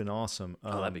that. That would have been awesome.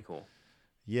 That'd be cool.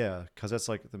 Yeah, because that's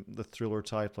like the thriller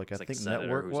type. Like, it's I think Senator,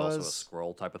 Network who's was also a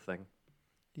scroll type of thing.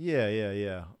 Yeah.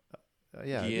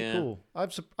 It'd be cool.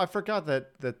 I forgot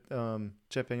that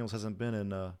Jeff Daniels hasn't been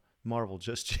in Marvel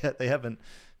just yet. They haven't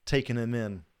taken him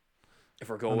in. If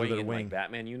we're going in like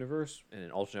Batman universe in an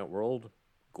alternate world,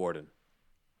 Gordon.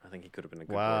 I think he could have been a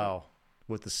good Gordon.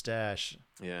 With the stash.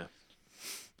 Yeah.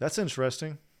 That's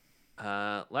interesting.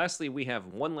 Lastly, we have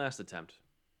one last attempt,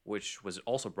 which was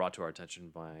also brought to our attention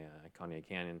by Kanye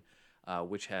Canyon,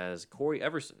 which has Corey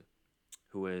Everson,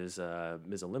 who is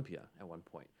Ms. Olympia at one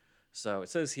point. So it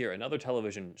says here, another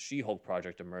television She-Hulk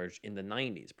project emerged in the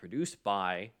 90s, produced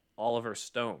by Oliver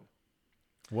Stone.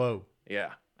 Whoa.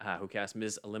 Yeah. Who cast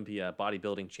Ms. Olympia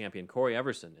bodybuilding champion Corey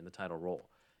Everson in the title role.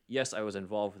 Yes, I was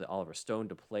involved with Oliver Stone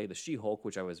to play the She-Hulk,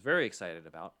 which I was very excited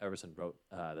about. Everson wrote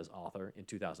this author in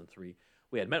 2003.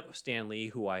 We had met with Stan Lee,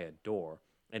 who I adore,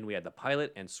 and we had the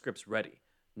pilot and scripts ready.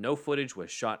 No footage was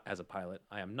shot as a pilot.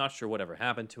 I am not sure whatever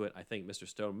happened to it. I think Mr.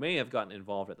 Stone may have gotten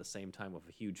involved at the same time with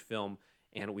a huge film,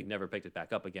 and we never picked it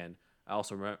back up again. I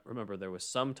also remember there was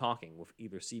some talking with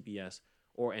either CBS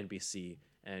or NBC,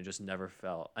 and it just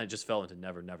fell into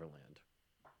Never Neverland.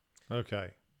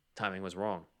 Okay. Timing was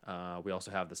wrong. We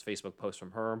also have this Facebook post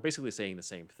from her basically saying the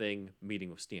same thing, meeting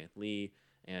with Stan Lee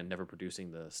and never producing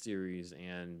the series,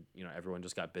 and everyone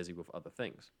just got busy with other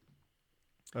things.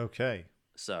 Okay.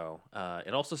 So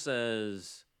it also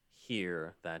says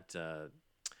here that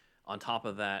on top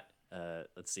of that,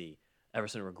 let's see,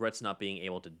 Everson regrets not being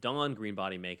able to don green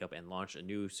body makeup and launch a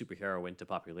new superhero into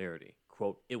popularity.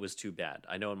 Quote, "It was too bad.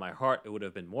 I know in my heart it would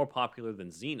have been more popular than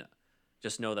Xena.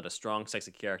 Just know that a strong,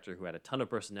 sexy character who had a ton of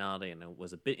personality and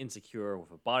was a bit insecure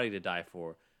with a body to die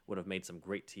for would have made some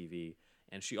great TV,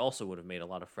 and she also would have made a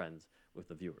lot of friends with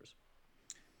the viewers."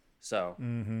 So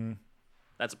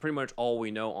that's pretty much all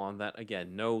we know on that.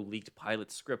 Again, no leaked pilot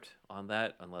script on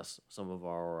that, unless some of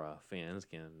our fans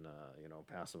can,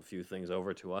 pass a few things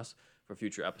over to us for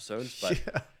future episodes.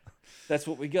 But that's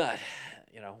what we got.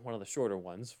 One of the shorter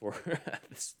ones for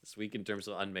this week in terms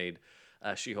of unmade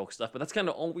She-Hulk stuff. But that's kind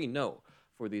of all we know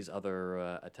for these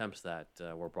other attempts that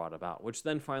were brought about, which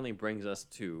then finally brings us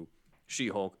to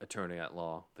She-Hulk Attorney at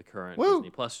Law, the current Disney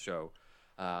Plus show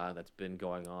that's been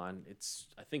going on.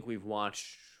 I think we've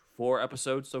watched 4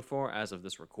 episodes so far as of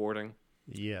this recording.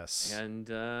 Yes. And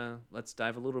let's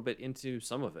dive a little bit into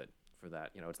some of it for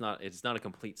that. It's not a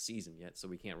complete season yet, so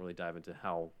we can't really dive into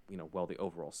how, well the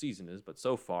overall season is. But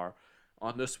so far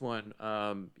on this one,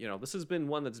 this has been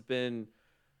one that's been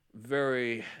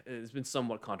it's been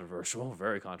somewhat controversial,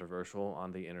 very controversial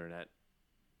on the internet.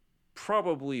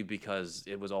 Probably because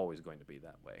it was always going to be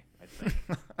that way, I think.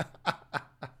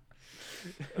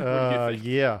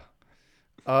 Yeah.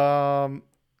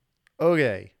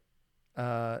 Okay.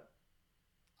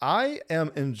 I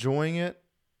am enjoying it.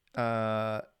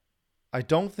 I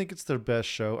don't think it's their best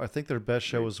show. I think their best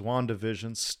show is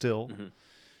WandaVision still.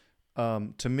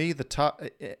 To me, the top,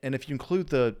 and if you include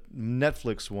the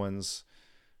Netflix ones,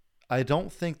 I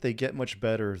don't think they get much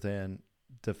better than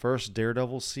the first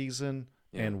Daredevil season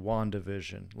and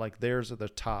WandaVision. Like theirs at the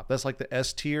top. That's like the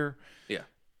S tier. Yeah.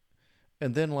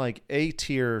 And then like A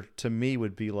tier to me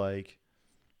would be like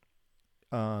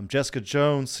Jessica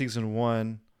Jones season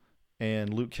 1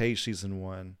 and Luke Cage season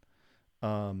 1.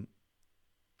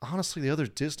 Honestly, the other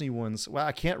Disney ones, well,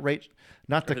 I can't rate.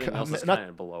 Everything else is kind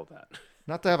of below that.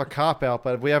 Not to have a cop out,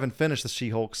 but we haven't finished the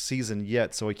She-Hulk season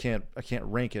yet, so I can't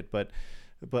rank it. But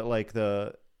like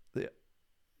they're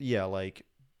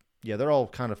all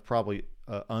kind of probably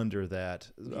under that.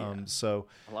 Yeah. So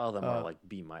a lot of them are like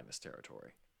B-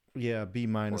 territory. Yeah, B-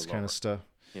 kind of stuff.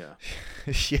 Yeah.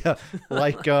 Yeah,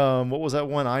 like what was that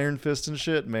one, Iron Fist and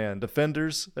shit, man?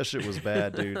 Defenders, that shit was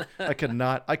bad, dude. I could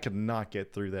not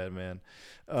get through that, man.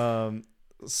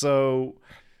 So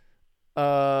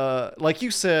like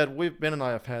you said, Ben and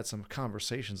I have had some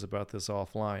conversations about this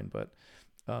offline, but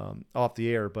off the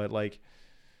air, but like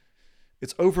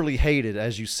it's overly hated,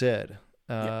 as you said.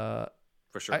 For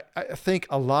sure. I think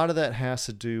a lot of that has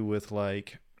to do with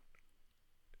like,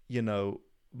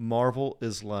 Marvel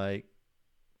is like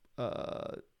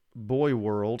boy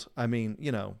world. I mean,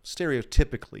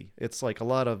 stereotypically, it's like a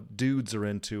lot of dudes are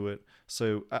into it.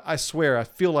 So I swear, I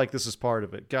feel like this is part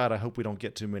of it. God, I hope we don't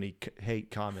get too many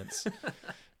hate comments.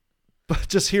 But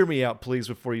just hear me out, please,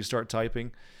 before you start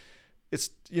typing. It's,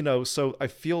 so I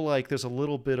feel like there's a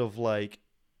little bit of like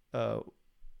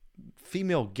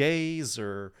female gaze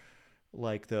or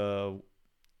like the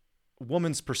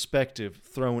woman's perspective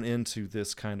thrown into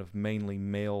this kind of mainly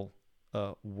male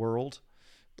world.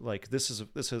 Like this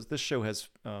show has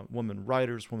women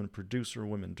writers, women producer,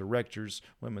 women directors,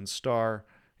 women star.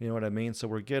 You know what I mean? So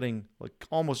we're getting like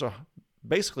almost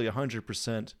basically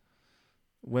 100%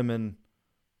 women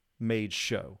made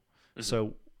show. Mm-hmm.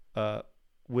 So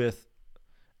with,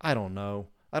 I don't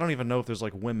even know if there's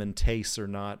like women tastes or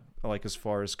not, like as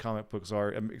far as comic books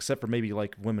are, except for maybe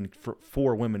like women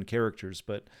for women characters.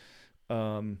 But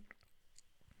so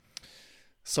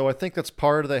I think that's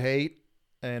part of the hate,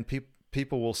 and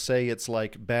people will say it's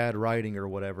like bad writing or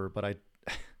whatever, but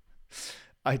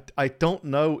I don't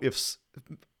know if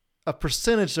a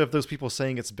percentage of those people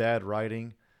saying it's bad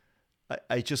writing,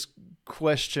 I just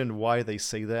question why they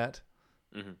say that.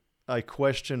 Mm-hmm. I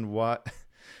question why,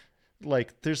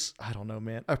 like I don't know,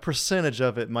 man, a percentage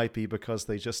of it might be because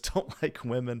they just don't like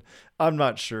women. I'm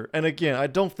not sure. And again, I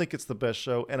don't think it's the best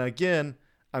show. And again,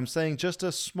 I'm saying just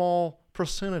a small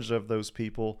percentage of those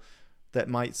people that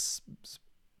might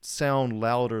sound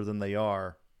louder than they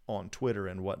are on Twitter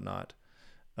and whatnot.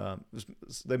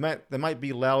 They might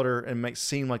be louder and might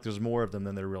seem like there's more of them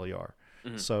than there really are.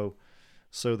 Mm-hmm.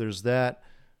 So there's that.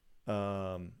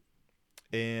 And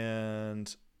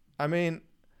I mean,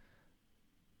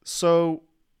 so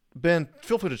Ben,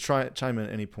 feel free to chime in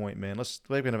at any point, man.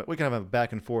 We can have a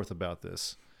back and forth about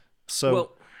this.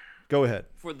 So go ahead.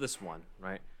 For this one,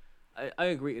 right? I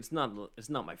agree. It's not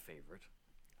my favorite.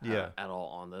 At all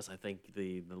on this. I think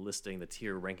the listing, the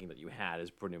tier ranking that you had is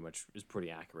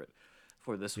pretty accurate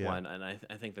for this one. And I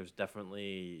think there's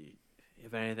definitely,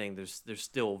 if anything, there's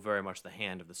still very much the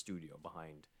hand of the studio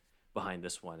behind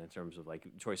this one in terms of like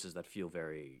choices that feel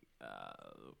very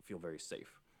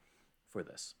safe for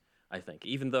this. I think,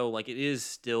 even though like it is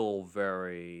still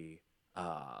very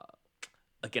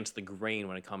against the grain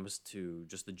when it comes to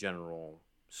just the general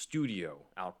studio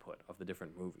output of the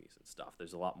different movies and stuff.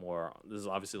 There's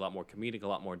obviously a lot more comedic, a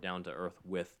lot more down to earth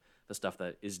with the stuff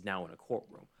that is now in a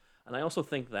courtroom. And I also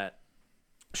think that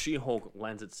She-Hulk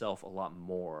lends itself a lot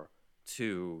more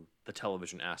to the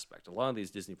television aspect. A lot of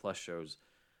these Disney Plus shows,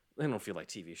 they don't feel like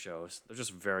TV shows. They're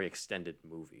just very extended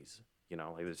movies.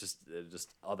 Like there's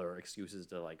just other excuses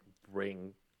to like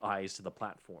bring eyes to the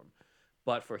platform.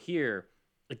 But for here,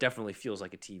 it definitely feels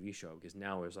like a TV show because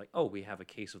now it's like, oh, we have a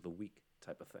case of the week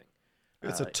type of thing.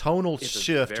 It's a tonal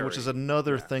shift, which is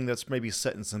another thing that's maybe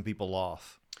setting some people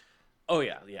off. Oh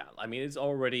yeah. I mean, it's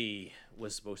already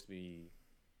was supposed to be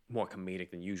more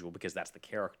comedic than usual because that's the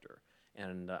character,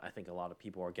 and I think a lot of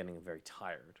people are getting very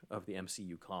tired of the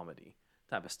MCU comedy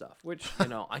type of stuff. Which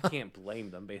I can't blame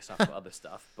them based off of other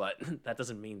stuff, but that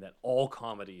doesn't mean that all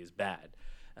comedy is bad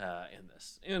in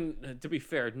this. And to be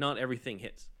fair, not everything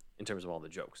hits in terms of all the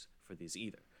jokes for these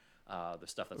either. The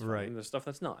stuff that's funny and the stuff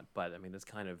that's not. But I mean,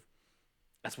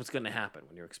 that's what's going to happen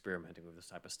when you're experimenting with this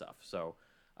type of stuff. So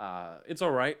it's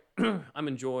all right. I'm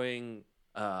enjoying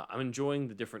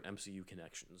the different MCU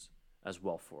connections as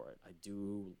well for it. I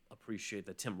do appreciate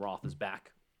that Tim Roth is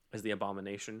back as the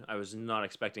Abomination. I was not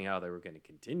expecting how they were going to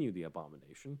continue the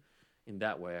Abomination in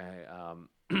that way.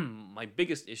 My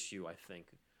biggest issue, I think,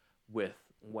 with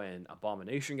when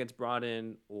Abomination gets brought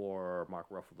in or Mark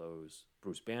Ruffalo's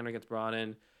Bruce Banner gets brought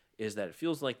in is that it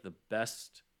feels like the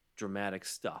best dramatic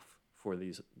stuff for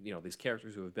these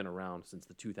characters who have been around since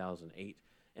the 2008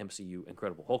 MCU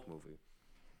Incredible Hulk movie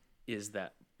is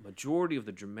that majority of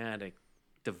the dramatic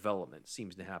development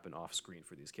seems to happen off screen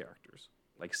for these characters.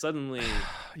 Like suddenly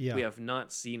we have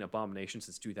not seen Abomination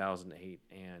since 2008,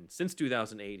 and since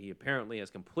 2008 he apparently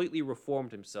has completely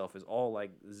reformed himself, is all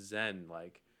like zen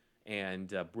like,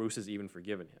 and Bruce has even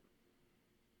forgiven him.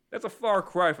 That's a far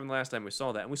cry from the last time we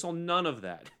saw that, and we saw none of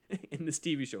that in this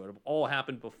TV show. It all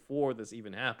happened before this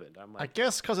even happened. I'm like, I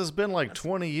guess because it's been like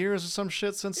 20 years or some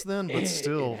shit since then, but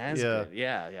still, it has been.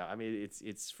 Yeah. I mean,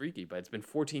 it's freaky, but it's been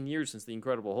 14 years since the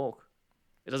Incredible Hulk.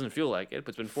 It doesn't feel like it, but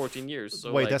it's been 14 years.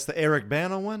 So wait, that's the Eric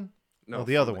Bana one? No,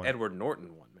 the other one. Edward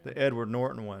Norton one, man. The Edward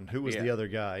Norton one. Who was the other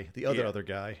guy? The other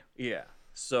guy. Yeah.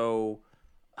 So,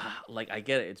 like, I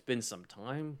get it. It's been some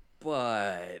time,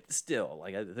 but still,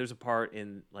 like, there's a part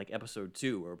in like episode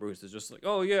 2 where Bruce is just like,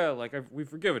 "Oh yeah, like we've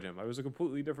forgiven him. I was a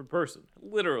completely different person,"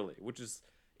 literally, which is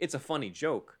it's a funny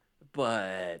joke,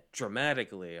 but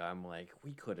dramatically, I'm like,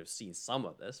 we could have seen some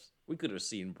of this. We could have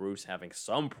seen Bruce having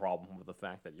some problem with the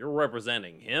fact that you're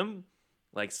representing him,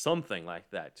 like something like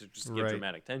that, to just give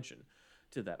dramatic tension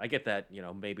to that. I get that,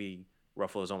 maybe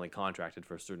Ruffalo's only contracted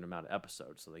for a certain amount of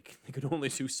episodes, so they could only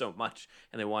do so much,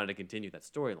 and they wanted to continue that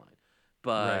storyline.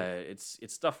 But it's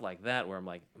stuff like that where I'm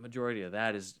like, the majority of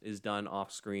that is done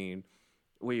off screen.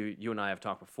 You and I have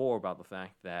talked before about the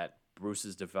fact that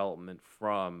Bruce's development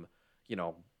from,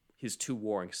 his two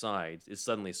warring sides is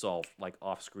suddenly solved like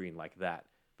off screen like that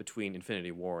between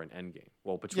Infinity War and Endgame.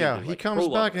 Well, between he comes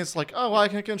back and it's like, oh, I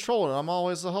can control it. I'm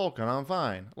always the Hulk and I'm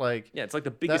fine. Like, yeah, it's like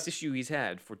the biggest issue he's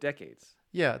had for decades.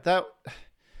 Yeah, that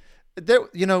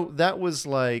was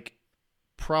like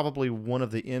probably one of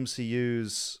the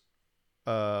MCU's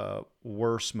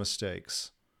worst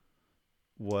mistakes.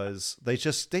 Was they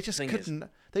just couldn't.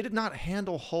 They did not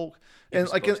handle Hulk, and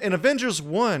like in Avengers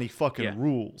 1, he fucking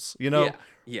rules.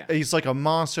 Yeah. He's like a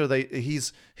monster. He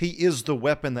is the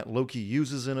weapon that Loki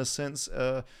uses in a sense.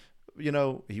 He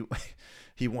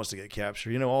wants to get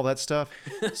captured. All that stuff.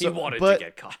 He wanted to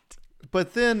get caught.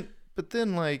 But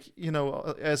then, like,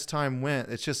 as time went,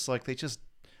 it's just like they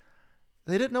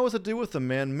didn't know what to do with him,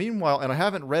 man. Meanwhile, and I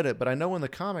haven't read it, but I know in the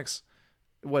comics,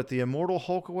 the Immortal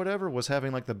Hulk or whatever was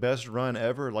having like the best run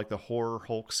ever, like the horror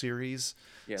Hulk series.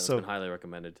 Yeah, it's been highly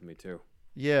recommended to me too.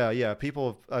 Yeah.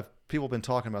 People have been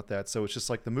talking about that. So it's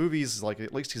just like the movies, like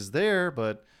at least he's there,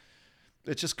 but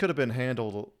it just could have been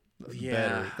handled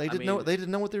better. They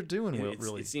didn't know what they're doing.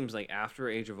 Really, it seems like after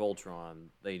Age of Ultron,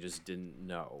 they just didn't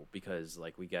know, because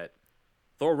like we get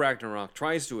Thor Ragnarok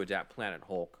tries to adapt Planet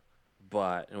Hulk,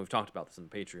 and we've talked about this in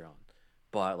the Patreon.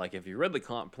 But like, if you read the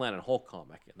Planet Hulk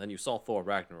comic and then you saw Thor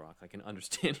Ragnarok, I can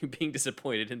understand you being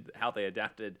disappointed in how they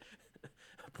adapted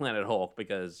Planet Hulk,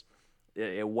 because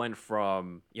it went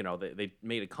from, they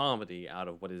made a comedy out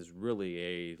of what is really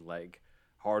a like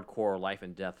hardcore life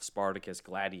and death Spartacus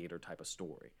gladiator type of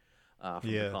story from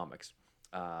the comics.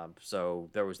 So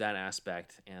there was that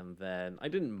aspect, and then I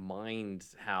didn't mind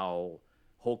how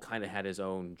Hulk kind of had his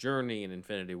own journey in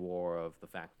Infinity War of the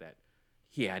fact that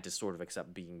he had to sort of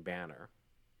accept being Banner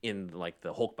in like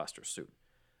the Hulkbuster suit.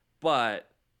 But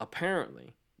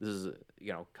apparently, this is,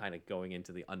 kind of going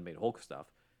into the unmade Hulk stuff,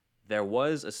 there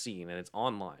was a scene, and it's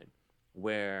online,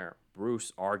 where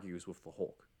Bruce argues with the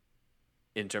Hulk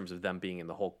in terms of them being in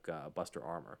the Hulk Buster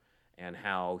armor, and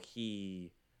how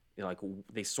he,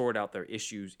 they sort out their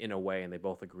issues in a way, and they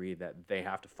both agree that they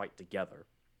have to fight together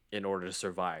in order to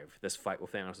survive this fight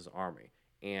with Thanos' army.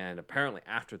 And apparently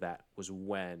after that was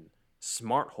when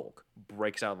Smart Hulk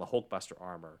breaks out of the Hulkbuster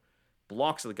armor,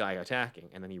 blocks the guy attacking,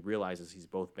 and then he realizes he's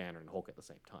both Banner and Hulk at the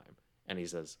same time. And he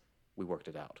says, "We worked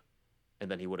it out." And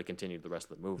then he would have continued the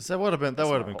rest of the movie. That would have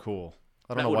been cool.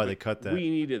 I don't know why they cut that. We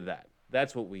needed that.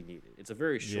 That's what we needed. It's a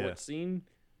very short scene,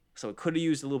 so it could have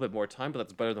used a little bit more time, but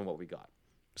that's better than what we got.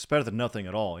 It's better than nothing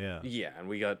at all, yeah. Yeah, and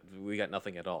we got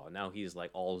nothing at all. And now he's like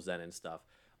all zen and stuff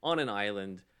on an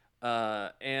island.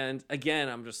 And again,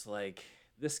 I'm just like,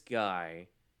 this guy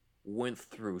went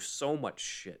through so much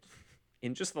shit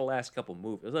in just the last couple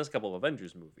of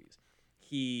Avengers movies.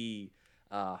 He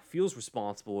feels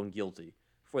responsible and guilty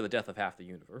for the death of half the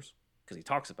universe, because he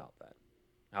talks about that,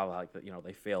 how like that,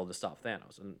 they failed to stop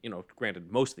Thanos, and granted,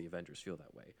 most of the Avengers feel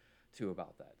that way too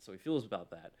about that. So he feels about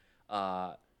that.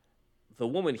 The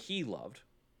woman he loved,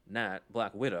 Nat,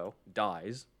 Black Widow,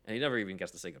 dies, and he never even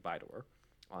gets to say goodbye to her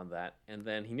on that. And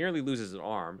then he nearly loses an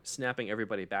arm, snapping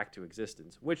everybody back to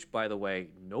existence, which, by the way,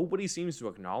 nobody seems to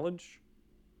acknowledge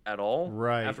at all.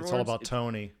 Right. It's all about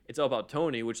Tony. It's all about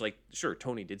Tony, which, like, sure,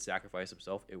 Tony did sacrifice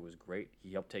himself. It was great.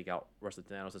 He helped take out the rest of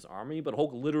Thanos' army, but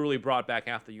Hulk literally brought back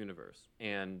half the universe,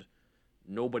 and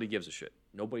nobody gives a shit.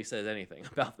 Nobody says anything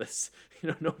about this.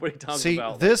 Nobody talks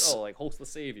about this. Like Hulk's the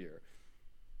savior.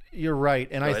 You're right,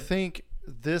 and I think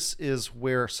this is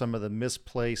where some of the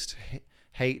misplaced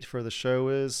hate for the show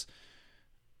is.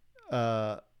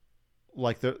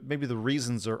 Maybe the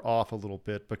reasons are off a little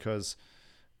bit because,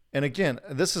 and again,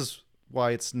 this is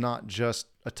why it's not just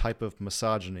a type of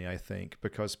misogyny, I think,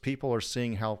 because people are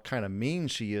seeing how kind of mean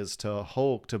she is to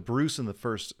Hulk, to Bruce in the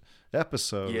first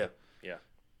episode. Yeah.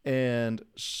 And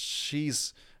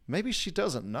maybe she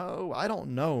doesn't know. I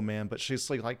don't know, man, but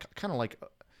she's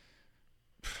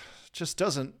just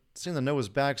doesn't seem to know his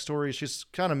backstory. She's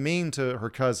kind of mean to her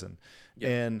cousin. Yeah.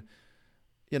 And,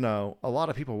 a lot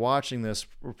of people watching this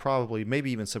were probably,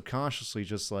 maybe even subconsciously,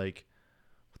 just like,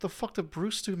 what the fuck did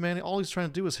Bruce do, man? All he's trying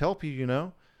to do is help you,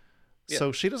 Yeah.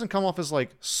 So she doesn't come off as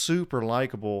like super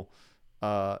likable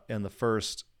in the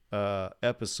first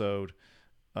episode.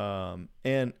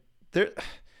 And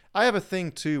I have a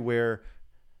thing too where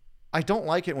I don't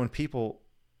like it when people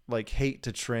like hate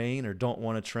to train or don't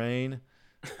want to train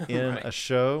in a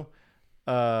show.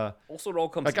 Also, it all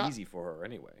comes easy for her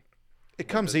anyway. It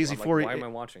comes easy for you. Why am I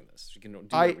watching this? She can do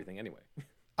everything anyway.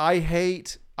 I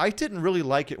didn't really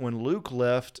like it when Luke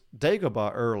left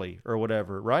Dagobah early or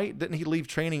whatever, right? Didn't he leave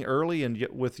training early and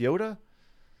with Yoda?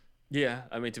 Yeah,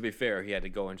 I mean, to be fair, he had to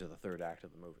go into the third act of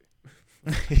the movie.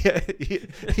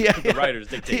 The writers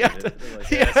dictated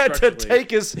he had to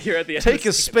take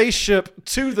his spaceship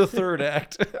to the third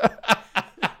act.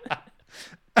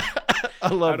 I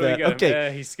love that.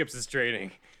 Okay, he skips his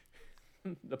training.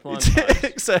 The plot.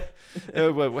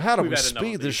 How do we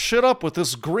speed this shit up with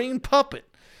this green puppet?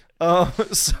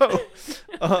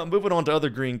 Moving on to other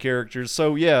green characters.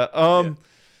 So at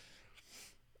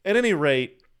any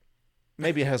rate,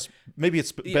 maybe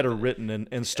it's better written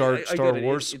in Star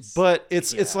Wars, but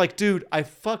it's like, dude,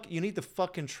 you need to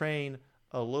fucking train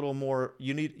a little more.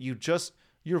 You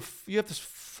have this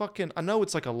fucking. I know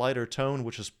it's like a lighter tone,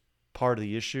 which is part of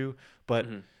the issue, but.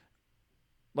 Mm-hmm.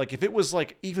 Like, if it was,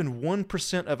 like, even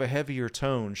 1% of a heavier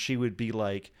tone, she would be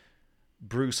like,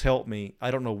 Bruce, help me. I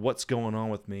don't know what's going on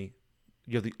with me.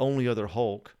 You're the only other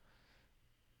Hulk.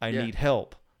 I need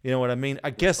help. You know what I mean?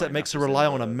 I guess that makes her rely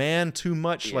on a man too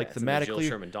much, like, thematically. It's the Jill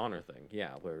Sherman Donner thing,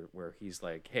 where he's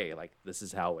like, hey, like, this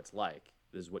is how it's like.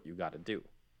 This is what you got to do.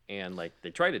 And, like, they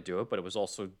tried to do it, but it was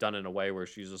also done in a way where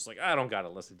she's just like, I don't got to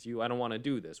listen to you. I don't want to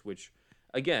do this, which,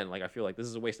 again, like, I feel like this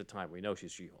is a waste of time. We know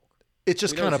she's She-Hulk. It's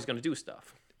just kind of she's going to do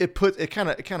stuff. It kind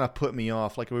of put me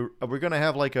off. Like, we're going to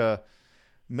have like a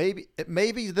maybe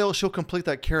she'll complete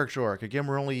that character arc. Again,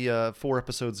 we're only 4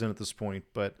 episodes in at this point,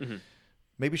 but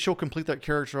maybe she'll complete that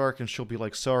character arc and she'll be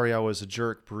like, sorry, I was a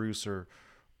jerk, Bruce, or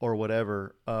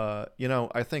whatever.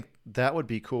 I think that would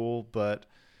be cool, but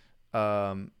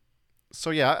so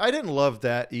yeah, I didn't love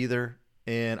that either.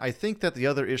 And I think that the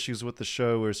other issues with the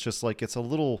show is just like it's a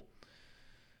little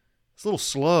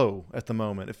slow at the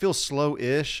moment. It feels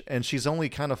slow-ish, and she's only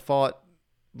kind of fought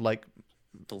like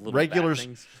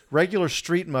regular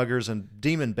street muggers and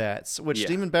demon bats, which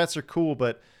demon bats are cool,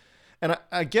 but and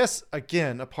I guess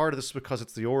again a part of this is because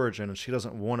it's the origin, and she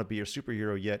doesn't want to be a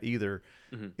superhero yet either.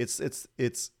 Mm-hmm.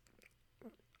 It's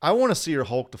I want to see her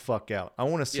Hulk the fuck out. I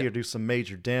want to see her do some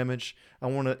major damage. I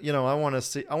want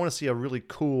to see a really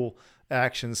cool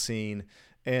action scene,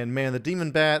 and man, the demon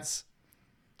bats.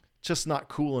 Just not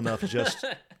cool enough, just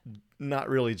not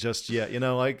really just yet.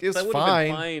 Like it's fine. That would have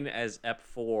been fine as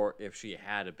Ep4 if she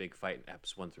had a big fight in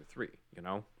Eps 1 through 3.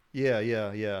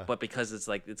 Yeah. But because it's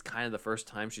kind of the first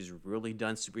time she's really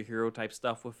done superhero type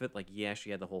stuff with it. Like, she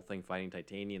had the whole thing fighting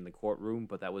Titania in the courtroom,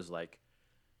 but that was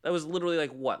literally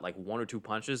like 1 or 2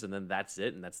 punches, and then that's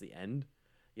it, and that's the end.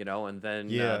 And then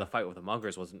the fight with the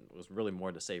Muggers was really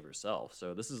more to save herself.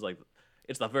 So this is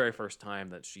it's the very first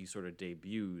time that she sort of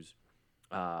debuts.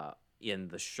 In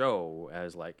the show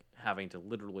as like having to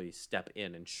literally step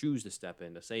in and choose to step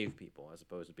in to save people as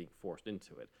opposed to being forced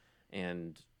into it.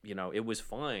 And, it was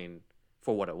fine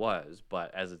for what it was,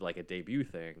 but as like a debut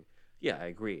thing, I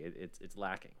agree. It's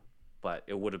lacking, but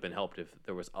it would have been helped if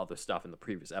there was other stuff in the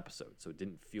previous episode. So it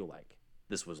didn't feel like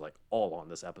this was like all on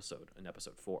this episode in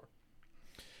episode 4.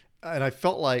 And I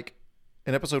felt like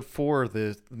in episode 4,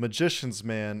 the magician's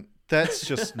man, that's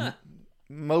just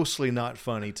mostly not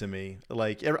funny to me.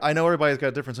 Like, I know everybody's got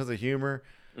a different sense of humor,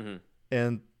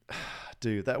 and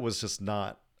dude, that was just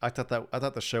not. I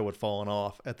thought the show had fallen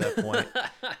off at that point.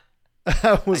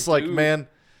 Man,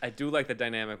 I do like the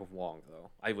dynamic of Wong though.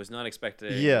 I was not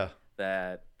expecting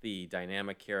that the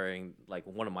dynamic carrying, like,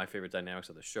 one of my favorite dynamics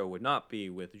of the show would not be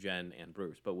with Jen and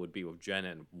Bruce, but would be with Jen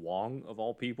and Wong, of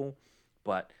all people.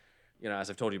 But, as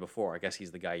I've told you before, I guess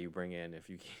he's the guy you bring in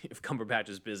if Cumberbatch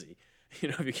is busy.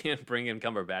 If you can't bring in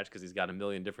Cumberbatch because he's got a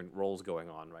million different roles going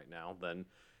on right now, then,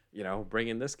 bring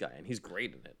in this guy. And he's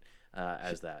great in it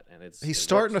as that. And he's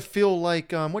starting to feel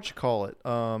like,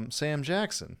 Sam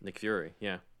Jackson. Nick Fury,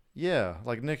 yeah. Yeah,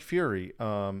 like Nick Fury.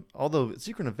 Although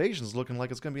Secret Invasion is looking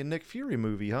like it's going to be a Nick Fury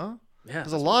movie, huh? Yeah,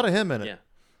 there's a lot of him in it. Yeah,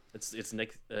 it's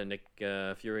Nick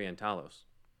Fury and Talos,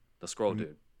 the Skrull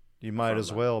dude. You might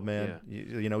as well, man.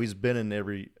 Yeah. He's been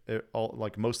in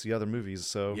like most of the other movies.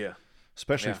 So yeah,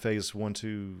 especially Phase 1,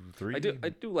 2, 3. I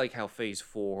do like how Phase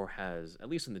 4 has, at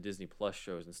least in the Disney Plus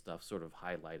shows and stuff, sort of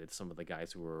highlighted some of the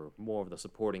guys who were more of the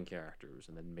supporting characters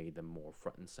and then made them more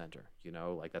front and center.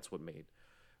 Like that's what made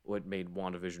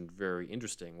WandaVision very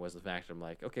interesting, was the fact that I'm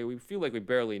like, okay, we feel like we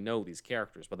barely know these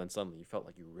characters, but then suddenly you felt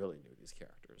like you really knew these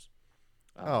characters.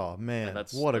 Oh man,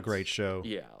 what a great show!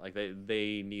 Yeah, like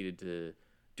they needed to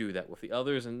do that with the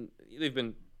others, and they've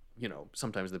been,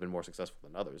 sometimes they've been more successful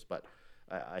than others, but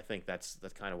I think that's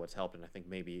kind of what's helped, and I think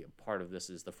maybe a part of this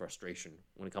is the frustration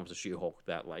when it comes to She-Hulk,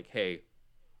 that like, hey,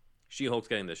 She-Hulk's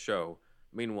getting this show.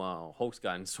 Meanwhile, Hulk's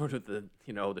gotten sort of the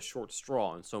short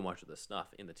straw on so much of this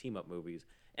stuff in the team-up movies,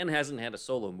 and hasn't had a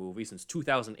solo movie since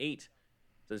 2008,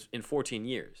 in 14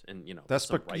 years. And that's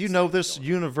this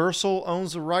Universal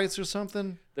owns the rights or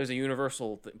something. There's a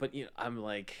Universal, but I'm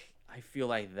like, I feel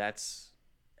like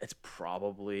it's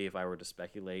probably, if I were to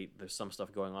speculate, there's some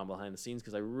stuff going on behind the scenes,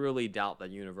 because I really doubt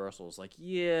that Universal is like,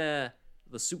 the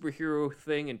superhero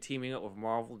thing and teaming up with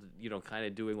Marvel, kind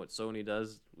of doing what Sony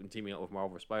does when teaming up with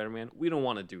Marvel or Spider-Man. We don't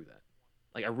want to do that.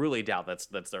 Like, I really doubt that's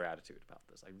their attitude about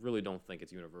this. I really don't think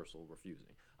it's Universal refusing.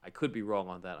 I could be wrong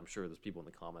on that. I'm sure there's people in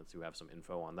the comments who have some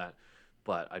info on that.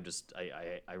 But I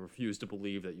refuse to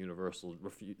believe that Universal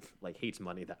hates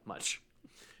money that much.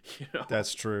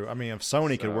 That's true. I mean, if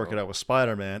Sony could work it out with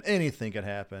Spider-Man, anything could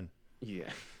happen. Yeah.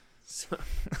 So,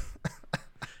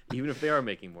 even if they are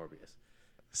making Morbius.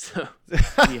 So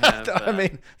we have, I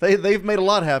mean, they've made a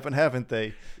lot happen, haven't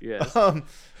they? Yes.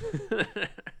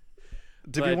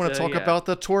 Do we want to talk about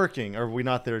the twerking? Or are we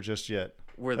not there just yet?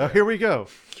 We're there. Here we go.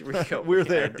 Here we go. We're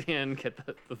there. Dan, get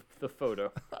the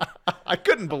photo. I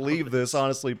couldn't believe this,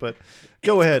 honestly, but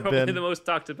go ahead, Probably Ben. The most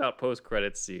talked about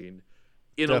post-credits scene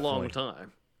in a long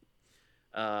time.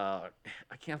 I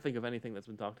can't think of anything that's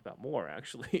been talked about more,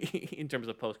 actually, in terms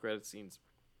of post-credits scenes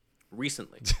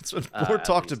recently. It's been more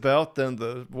talked about than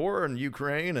the war in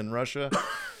Ukraine and Russia.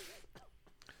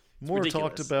 More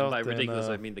talked about. And by ridiculous,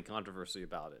 I mean the controversy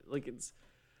about it. Like, it's.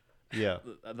 Yeah.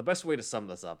 The best way to sum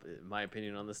this up, in my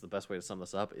opinion on this, the best way to sum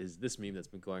this up is this meme that's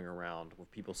been going around with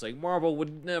people saying Marvel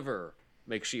would never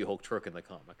make She-Hulk twerk in the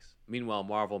comics. Meanwhile,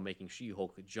 Marvel making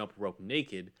She-Hulk jump rope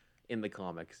naked in the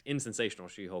comics in Sensational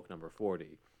She-Hulk number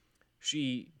 40.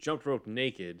 She jumped rope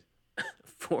naked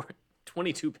for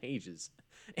 22 pages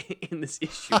in this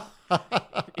issue,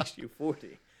 issue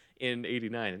 40 in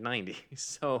 89 and 90.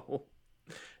 So,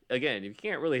 again, you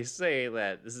can't really say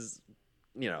that this is,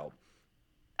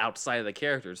 outside of the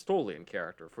character. It's totally in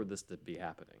character for this to be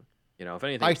happening. If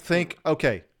anything, I think,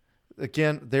 okay,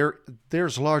 again,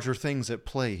 there's larger things at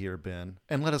play here, Ben,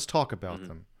 and let us talk about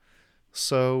them.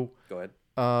 So, go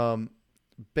ahead.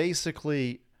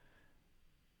 Basically,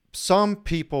 some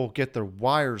people get their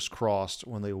wires crossed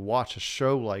when they watch a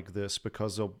show like this,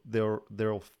 because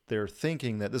they're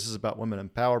thinking that this is about women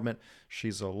empowerment.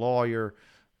 She's a lawyer,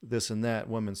 this and that,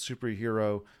 woman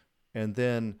superhero, and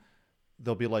then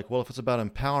they'll be like, well, if it's about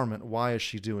empowerment, why is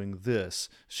she doing this?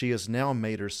 She has now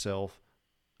made herself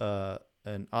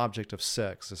an object of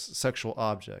sex, a sexual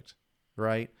object,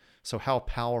 right? So how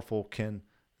powerful can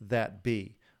that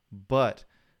be? But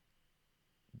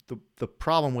the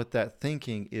problem with that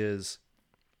thinking is,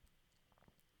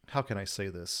 how can I say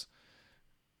this?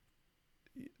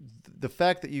 The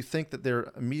fact that you think that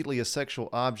they're immediately a sexual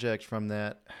object from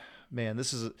that, man,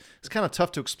 it's kind of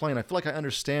tough to explain. I feel like I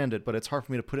understand it, but it's hard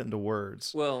for me to put it into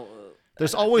words. Well,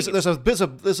 there's at least a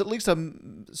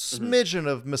smidgen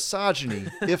of misogyny,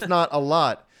 if not a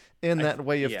lot, in that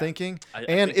way of thinking.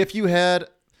 And if you had,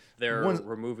 they're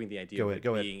removing the idea of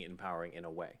being empowering in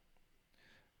a way.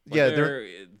 Like, yeah,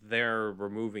 they're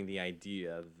removing the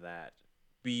idea that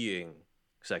being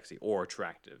sexy or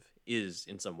attractive is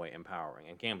in some way empowering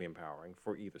and can be empowering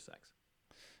for either sex.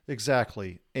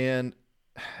 Exactly. And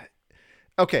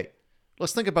okay,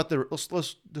 let's think about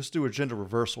let's do a gender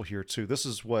reversal here too. This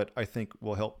is what I think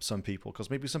will help some people,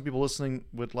 because maybe some people listening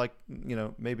would like,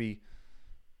 would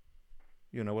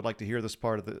like to hear this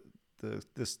part of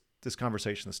this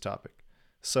conversation, this topic.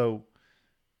 So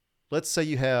let's say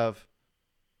you have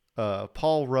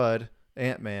Paul Rudd,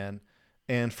 Ant-Man,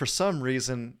 and for some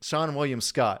reason, Sean William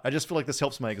Scott. I just feel like this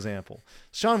helps my example.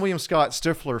 Sean William Scott,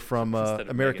 Stifler from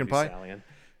American Pie.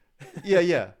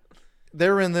 Yeah.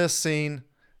 They're in this scene.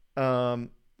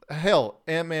 Hell,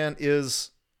 Ant-Man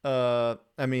is... Paul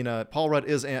Rudd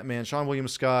is Ant-Man. Sean William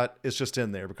Scott is just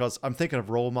in there because I'm thinking of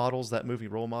Role Models, that movie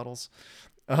Role Models.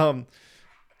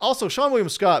 Also, Sean William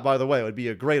Scott, by the way, would be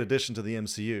a great addition to the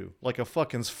MCU. Like a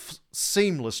fucking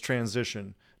seamless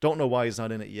transition. Don't know why he's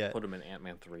not in it yet. Put him in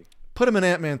Ant-Man 3. Put him in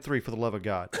Ant-Man 3 for the love of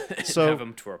God. So have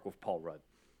him twerk with Paul Rudd.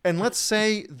 And let's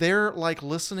say they're like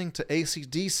listening to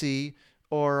AC/DC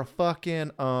or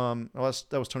fucking that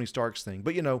was Tony Stark's thing.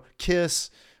 But Kiss,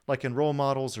 like in Role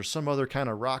Models or some other kind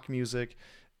of rock music,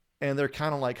 and they're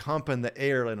kind of like humping the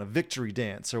air in a victory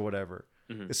dance or whatever.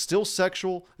 Mm-hmm. It's still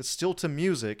sexual. It's still to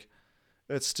music.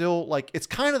 It's still like, it's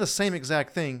kind of the same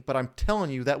exact thing, but I'm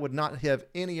telling you that would not have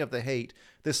any of the hate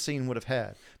this scene would have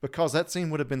had, because that scene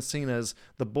would have been seen as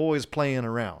the boys playing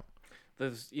around.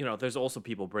 There's also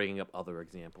people bringing up other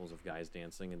examples of guys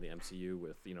dancing in the MCU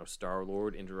with,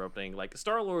 Star-Lord interrupting. Like,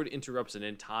 Star-Lord interrupts an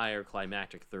entire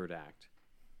climactic third act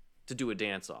to do a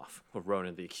dance-off with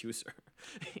Ronan the Accuser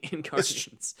in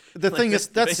Guardians. The thing is,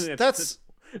 that's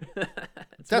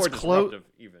close.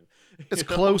 Even. It's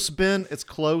close, Ben. It's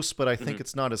close, but I think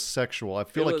it's not as sexual. I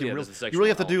feel like you really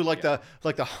have to do like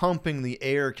the humping the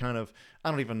air kind of. I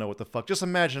don't even know what the fuck. Just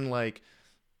imagine like,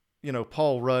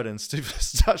 Paul Rudd and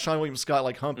Sean William Scott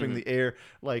like humping the air.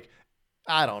 Like,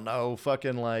 I don't know,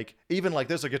 fucking like, even like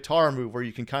there's a guitar move where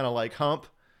you can kind of like hump.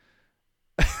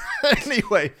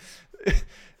 Anyway,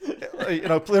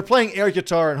 they're playing air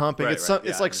guitar and humping. Right,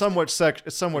 it's like somewhat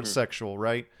sexual,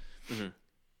 right? Mm-hmm.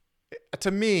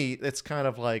 To me, it's kind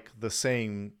of like the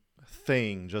same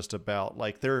thing, just about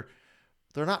like they're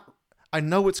not. I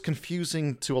know it's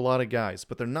confusing to a lot of guys,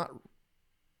 but they're not.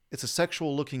 It's a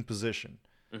sexual looking position,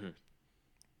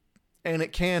 and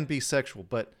it can be sexual,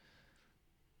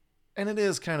 and it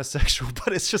is kind of sexual,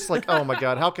 but it's just like, oh my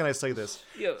God, how can I say this?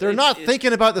 They're not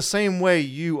thinking about the same way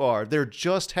you are. They're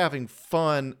just having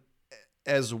fun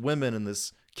as women in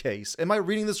this case. Am I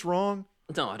reading this wrong?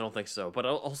 No, I don't think so. But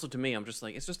also to me, I'm just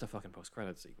like, it's just a fucking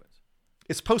post-credit sequence.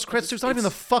 It's post-credits. It's not even the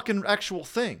fucking actual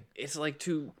thing. It's like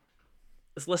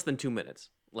it's less than 2 minutes.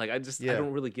 Like, I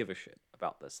don't really give a shit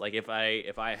about this. Like, if I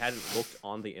hadn't looked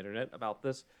on the internet about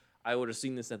this, I would have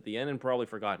seen this at the end and probably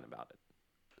forgotten about it.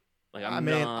 Like, I'm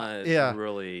not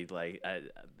really like.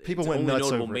 People it's went only nuts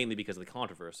notable over mainly because of the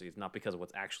controversy. It's not because of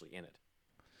what's actually in it.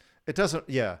 It doesn't.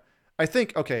 Yeah, I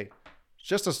think okay.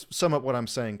 Just to sum up what I'm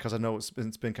saying, because I know it's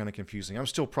been kind of confusing. I'm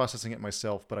still processing it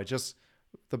myself, but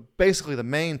basically the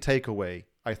main takeaway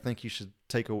I think you should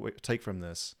take from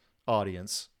this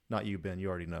audience, not you, Ben, you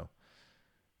already know.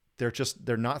 They're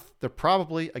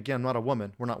probably, again, not a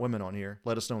woman. We're not women on here.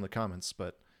 Let us know in the comments,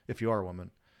 but if you are a woman.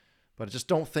 But I just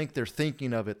don't think they're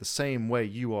thinking of it the same way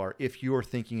you are if you're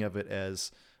thinking of it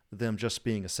as them just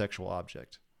being a sexual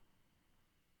object.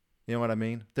 You know what I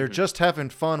mean? They're just having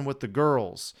fun with the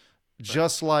girls.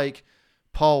 Just like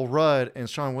Paul Rudd and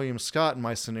Sean William Scott in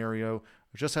my scenario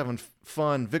are just having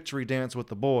fun victory dance with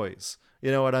the boys. You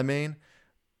know what I mean?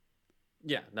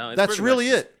 Yeah, no, that's really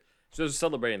it. So just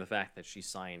celebrating the fact that she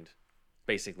signed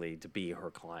basically to be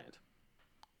her client.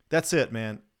 That's it,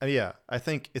 man. Yeah, I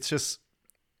think it's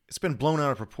been blown out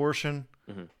of proportion.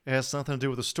 Mm-hmm. It has nothing to do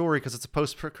with the story because it's a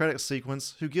post-credit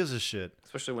sequence. Who gives a shit?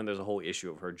 Especially when there's a whole issue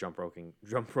of her jump roping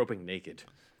naked.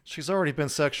 She's already been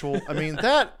sexual. I mean,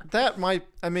 that might.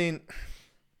 I mean,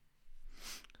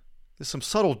 there's some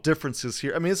subtle differences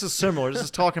here. I mean, this is similar. This is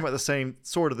talking about the same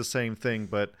thing,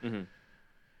 but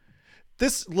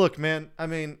this. Look, man. I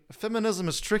mean, feminism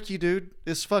is tricky, dude.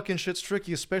 This fucking shit's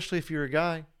tricky, especially if you're a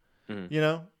guy.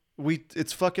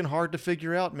 It's fucking hard to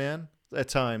figure out, man, at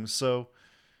times. So,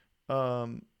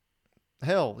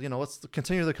 hell, let's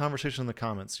continue the conversation in the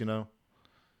comments.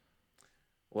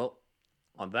 Well,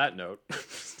 on that note,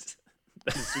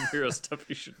 that is superhero stuff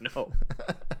you should know.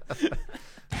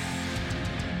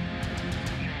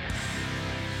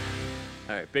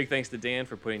 All right, big thanks to Dan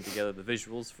for putting together the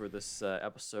visuals for this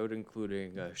episode,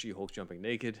 including She-Hulk jumping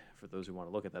naked, for those who want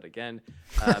to look at that again.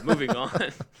 Moving on,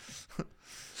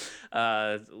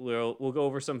 we'll go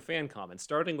over some fan comments,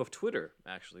 starting with Twitter,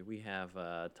 actually. We have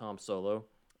Tom Solo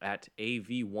at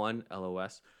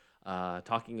AV1LOS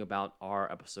talking about our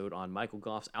episode on Michael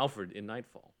Goff's Alfred in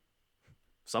Nightfall.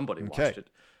 Somebody watched it.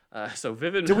 So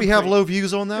Vivid. Do we have low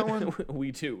views on that one?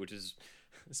 We do, which is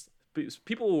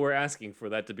people were asking for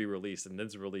that to be released, and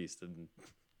it's released, and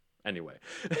Anyway.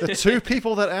 The two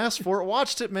people that asked for it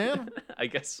watched it, man. I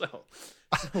guess so.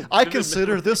 I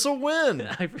consider this a win.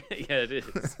 Yeah, it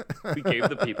is. We gave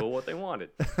the people what they wanted.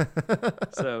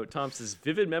 So Tom says,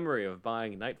 vivid memory of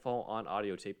buying Nightfall on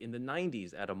audio tape in the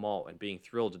 90s at a mall and being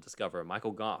thrilled to discover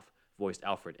Michael Goff voiced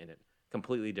Alfred in it.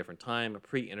 Completely different time,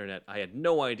 pre-internet. I had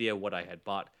no idea what I had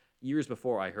bought years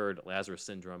before I heard Lazarus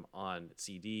Syndrome on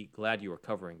CD. Glad you were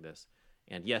covering this.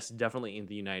 And yes, definitely in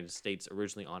the United States,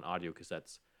 originally on audio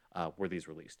cassettes were these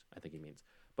released, I think he means.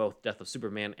 Both Death of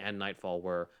Superman and Nightfall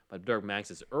were, but Doug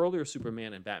Max's earlier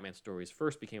Superman and Batman stories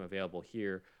first became available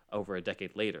here over a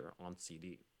decade later on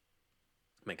CD.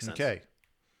 Makes sense. Okay.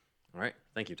 All right.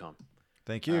 Thank you, Tom.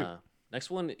 Thank you. Next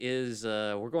one is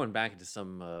we're going back into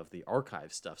some of the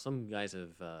archive stuff. Some guys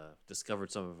have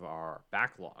discovered some of our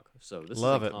backlog. So this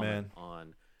Love is a it, comment man.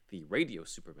 on the Radio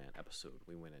Superman episode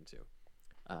we went into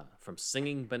from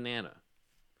Singing Banana.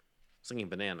 Singing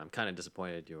Banana. I'm kind of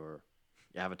disappointed your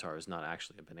avatar is not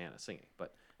actually a banana singing,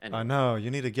 but anyway. I know. You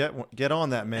need to get on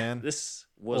that, man. This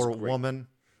was or great. Woman.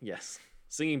 Yes.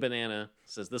 Singing Banana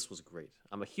says this was great.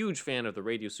 I'm a huge fan of the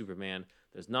Radio Superman.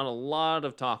 There's not a lot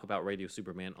of talk about Radio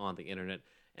Superman on the internet,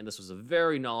 and this was a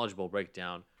very knowledgeable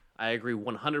breakdown. I agree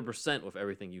 100% with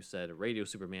everything you said. Radio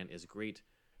Superman is great,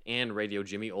 and Radio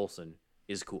Jimmy Olsen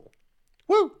is cool.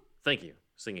 Woo! Thank you,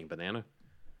 Singing Banana.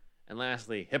 And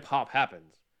lastly, Hip Hop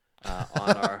Happens.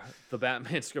 On the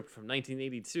Batman script from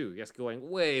 1982. Yes,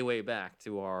 going way, way back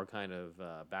to our kind of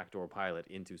backdoor pilot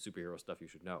into superhero stuff you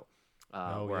should know.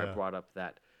 Where I brought up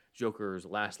that Joker's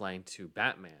last line to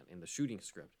Batman in the shooting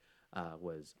script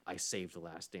was, "I saved the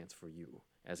last dance for you,"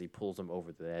 as he pulls them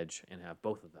over the edge and have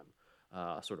both of them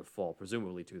sort of fall,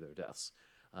 presumably to their deaths.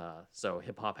 So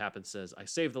Hip Hop Happens says, "I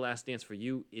saved the last dance for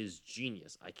you" is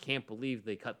genius. I can't believe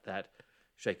they cut that.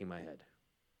 Shaking my head.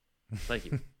 Thank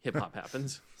you. Hip Hop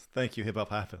Happens. Thank you, Hip Hop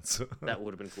Happens. That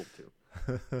would have been cool, too.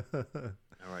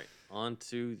 All right. On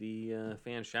to the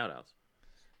fan shout-outs.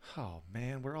 Oh,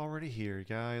 man. We're already here,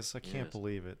 guys. I can't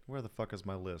believe it. Where the fuck is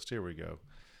my list? Here we go.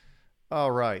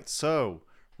 All right. So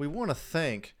we want to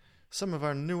thank some of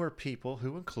our newer people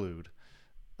who include,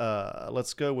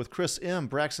 let's go with Chris M.,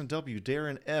 Braxton W.,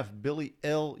 Darren F., Billy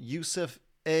L., Yusuf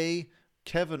A.,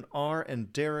 Kevin R.,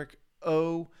 and Derek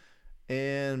O.,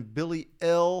 and Billy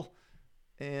L.,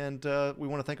 and we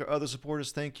want to thank our other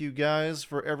supporters. Thank you guys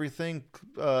for everything.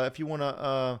 If you want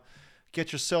to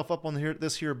get yourself up on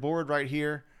this here board right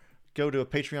here, go to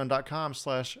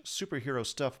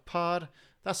patreon.com/superherostuffpod.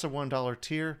 That's a $1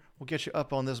 tier. We'll get you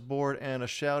up on this board and a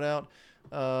shout out.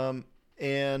 And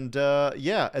then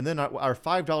our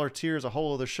 $5 tier is a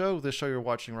whole other show. This show you're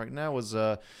watching right now is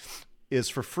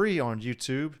for free on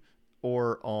YouTube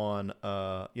or on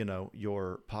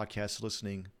your podcast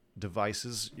listening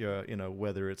devices,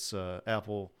 whether it's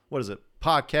Apple,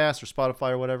 podcast or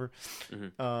Spotify or whatever.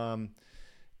 Mm-hmm.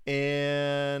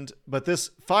 But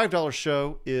this $5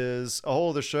 show is a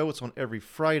whole other show. It's on every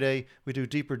Friday. We do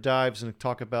deeper dives and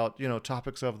talk about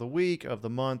topics of the week, of the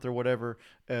month, or whatever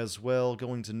as well.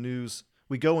 Going to news,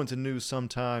 we go into news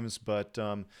sometimes, but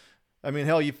hell,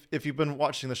 if you've been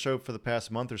watching the show for the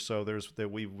past month or so,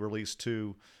 we've released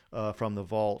 2 from the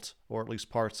vault, or at least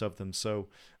parts of them. So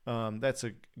that's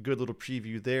a good little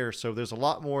preview there. So there's a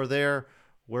lot more there.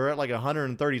 We're at like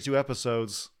 132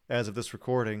 episodes as of this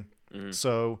recording. Mm-hmm.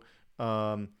 So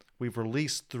we've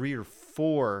released 3 or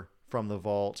 4 from the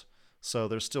vault. So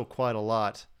there's still quite a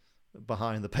lot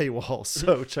behind the paywall.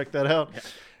 So check that out. Yeah.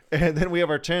 And then we have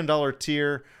our $10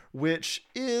 tier, which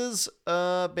is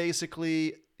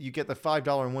basically you get the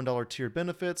 $5 and $1 tier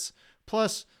benefits.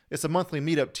 Plus, it's a monthly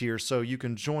meetup tier, so you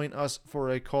can join us for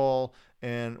a call,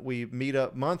 and we meet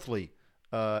up monthly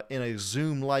in a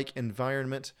Zoom-like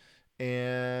environment,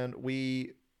 and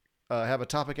we have a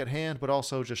topic at hand, but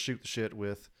also just shoot the shit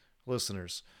with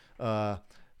listeners.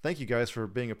 Thank you guys for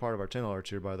being a part of our $10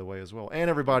 tier, by the way, as well, and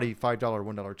everybody $5,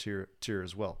 $1 tier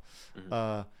as well.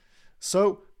 Mm-hmm.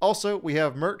 So also we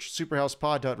have merch,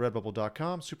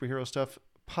 superhousepod.redbubble.com,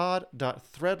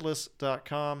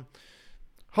 superherostuffpod.threadless.com.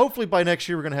 Hopefully by next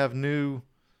year we're going to have new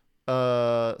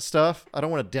stuff. I don't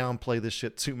want to downplay this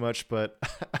shit too much, but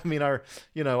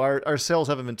our sales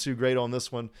haven't been too great on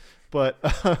this one. But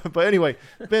anyway,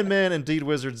 Ben Man, Indeed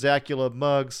Wizard, Zacula,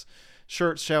 mugs,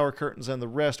 shirts, shower curtains, and the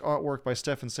rest. Artwork by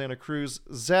Stefan Santa Cruz.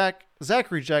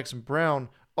 Zachary Jackson Brown,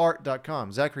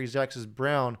 art.com. Zachary Jackson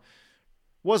Brown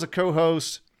was a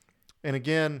co-host, and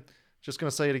again, just going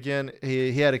to say it again,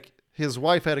 his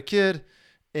wife had a kid,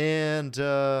 and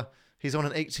he's on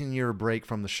an 18-year break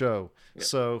from the show. Yep.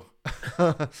 So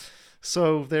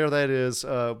So there that is.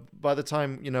 By the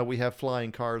time we have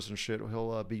flying cars and shit,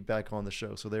 he'll be back on the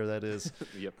show. So there that is.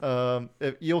 Yep.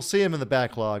 You'll see him in the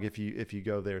backlog if you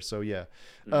go there. So yeah.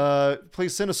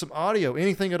 Please send us some audio,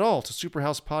 anything at all, to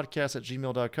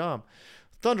superhousepodcast@gmail.com.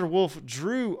 Thunderwolf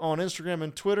Drew on Instagram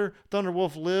and Twitter.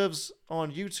 Thunderwolf Lives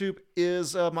on YouTube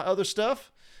is my other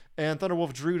stuff. And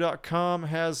ThunderwolfDrew.com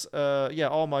has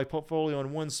all my portfolio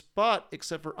in one spot,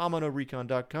 except for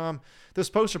AmanoRecon.com. This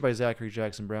poster by Zachary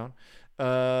Jackson Brown.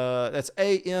 That's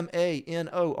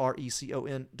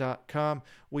AMANORECON.com.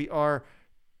 We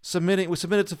submit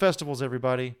it to festivals,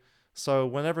 everybody. So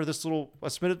whenever I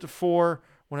submit it to 4,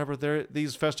 whenever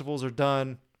these festivals are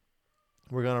done,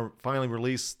 we're going to finally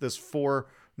release this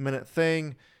 4-minute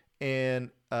thing. And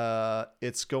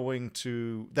it's going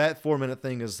to, that 4-minute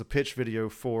thing is the pitch video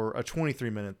for a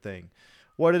 23-minute thing.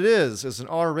 What it is an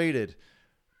R-rated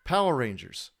Power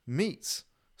Rangers meets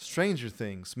Stranger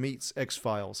Things meets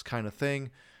X-Files kind of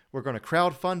thing. We're going to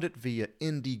crowdfund it via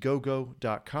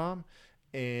Indiegogo.com.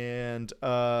 And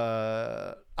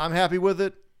I'm happy with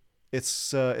it. It's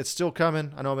still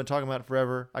coming. I know I've been talking about it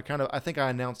forever. I think I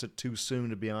announced it too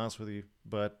soon, to be honest with you.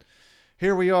 But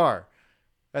here we are.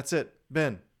 That's it.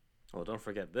 Ben. Well, don't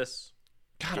forget this.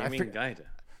 God, Gaming Gaiden.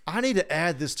 I need to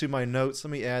add this to my notes.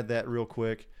 Let me add that real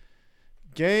quick.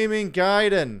 Gaming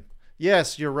Gaiden.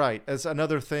 Yes, you're right. That's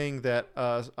another thing that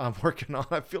I'm working on.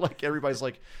 I feel like everybody's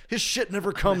like, his shit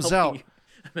never comes out.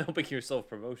 I'm helping your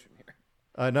self-promotion here.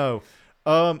 I know.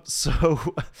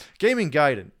 So Gaming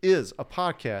Gaiden is a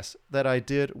podcast that I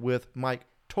did with Mike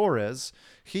Torres.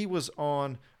 He was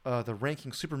on the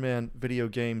Ranking Superman video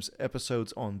games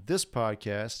episodes on this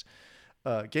podcast.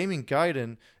 Gaming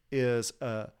Gaiden is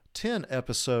a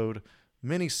 10-episode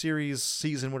miniseries,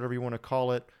 season, whatever you want to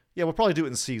call it. Yeah, we'll probably do it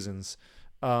in seasons.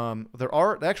 They're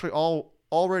actually all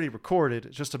already recorded.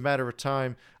 It's just a matter of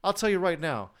time. I'll tell you right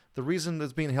now, the reason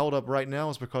that's being held up right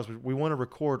now is because we want to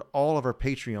record all of our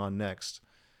Patreon next.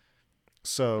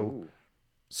 So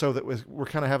that we're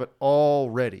kind of have it all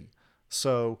ready.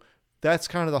 So that's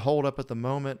kind of the hold up at the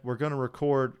moment. We're going to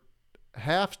record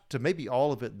half to maybe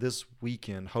all of it this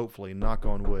weekend, hopefully, knock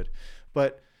on wood.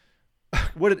 But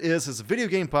what it is a video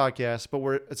game podcast, but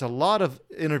it's a lot of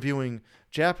interviewing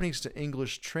Japanese to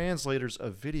English translators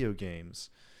of video games.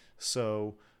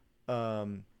 So,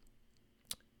 there's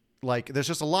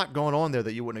just a lot going on there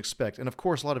that you wouldn't expect. And of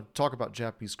course, a lot of talk about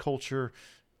Japanese culture,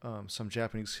 some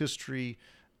Japanese history,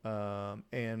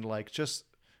 and just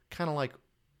kind of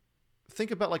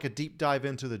think about a deep dive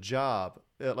into the job,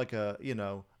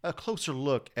 a closer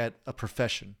look at a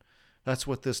profession. That's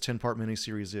what this 10-part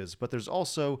miniseries is. But there's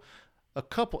also a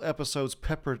couple episodes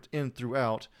peppered in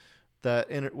throughout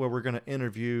where we're going to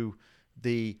interview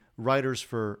the writers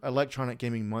for Electronic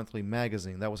Gaming Monthly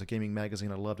magazine. That was a gaming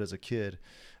magazine I loved as a kid,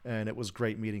 and it was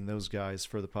great meeting those guys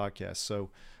for the podcast. So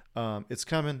it's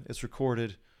coming. It's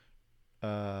recorded.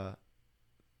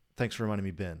 Thanks for reminding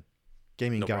me, Ben.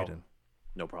 Gaming Gaiden.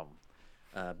 No problem.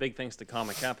 Big thanks to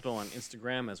Comic Capital on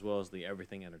Instagram, as well as the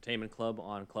Everything Entertainment Club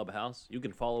on Clubhouse. You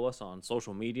can follow us on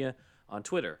social media, on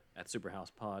Twitter at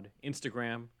SuperhousePod,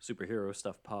 Instagram, Superhero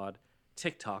Stuff Pod,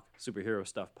 TikTok, Superhero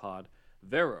Stuff Pod,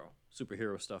 Vero,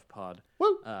 Superhero Stuff Pod.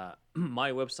 Woo!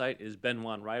 My website is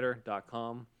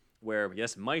benwanwriter.com, where,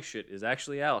 yes, my shit is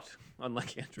actually out,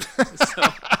 unlike Andrew. So,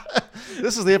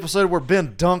 this is the episode where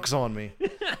Ben dunks on me.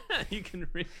 You can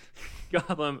read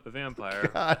Gotham Vampire.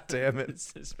 God damn it.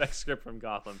 It's a spec script from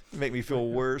Gotham. Make me feel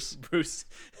worse. Bruce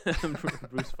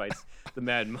fights the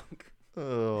Mad Monk.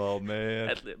 Oh,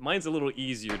 man. Mine's a little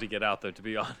easier to get out there, to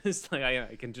be honest.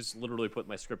 I can just literally put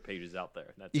my script pages out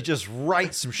there. That's it. Just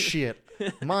write some shit.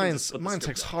 Mine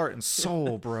takes heart and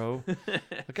soul, bro. I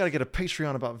got to get a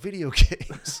Patreon about video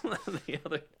games.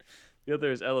 The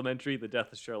other is Elementary, The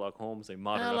Death of Sherlock Holmes, a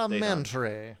modern update on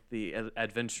the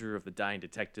adventure of the dying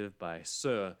detective by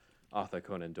Sir Arthur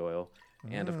Conan Doyle.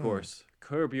 And, of course,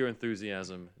 Curb Your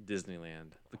Enthusiasm,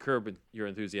 Disneyland. The Curb Your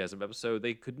Enthusiasm episode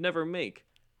they could never make,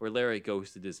 where Larry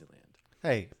goes to Disneyland.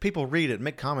 Hey, people read it.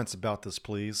 Make comments about this,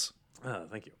 please.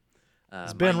 Thank you.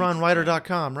 It's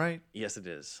benronwriter.com, right? Yes, it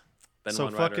is. So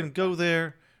fucking go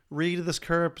there, read this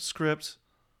Curb script.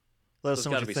 Let us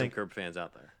know what you think. There's got to be some Curb fans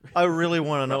out there. I really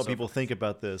want to know what people think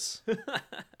about this.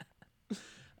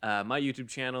 My YouTube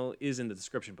channel is in the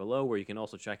description below, where you can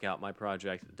also check out my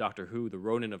project, Doctor Who, The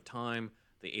Ronin of Time,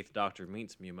 The Eighth Doctor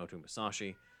Meets Miyamoto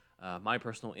Musashi. My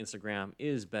personal Instagram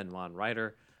is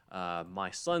benwanwriter. My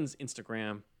son's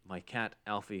Instagram, my cat,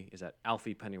 Alfie, is at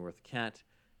Alfie Pennyworth Cat.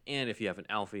 And if you have an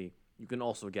Alfie, you can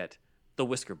also get the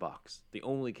Whisker Box, the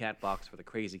only cat box for the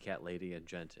crazy cat lady and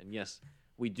gent. And yes,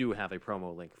 we do have a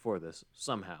promo link for this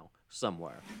somehow.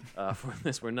 somewhere for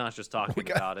this. We're not just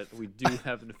talking about it. We do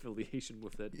have an affiliation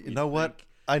with it. You know what?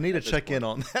 I need to check in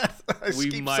on that.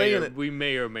 We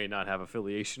may or may not have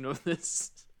affiliation with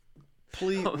this.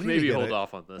 Please, maybe hold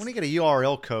off on this. We need to get a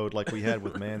URL code like we had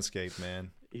with Manscaped,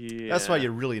 man. Yeah. That's why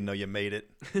you really know you made it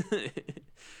in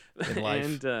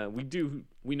life. And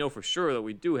we know for sure that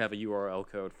we do have a URL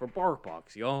code for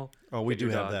BarkBox, y'all. Oh, we do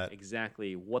have that.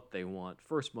 Exactly what they want.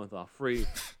 First month off free,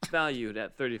 valued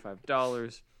at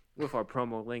 $35 with our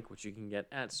promo link, which you can get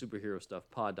at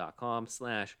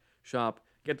superherostuffpod.com/shop.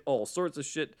 Get all sorts of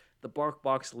shit. The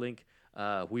BarkBox link.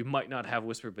 We might not have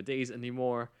Whisper Bidets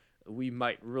anymore. We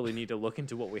might really need to look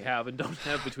into what we have and don't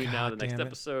have between now and the next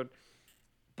episode.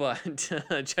 But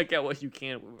check out what you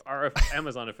can. Our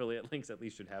Amazon affiliate links at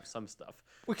least should have some stuff.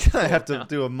 We kind of have to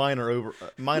do a minor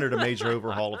to major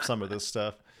overhaul of some of this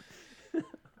stuff.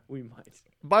 We might.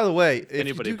 By the way, if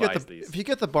you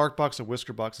get the BarkBox or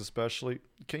WhiskerBox especially,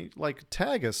 can you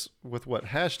tag us with what?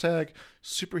 Hashtag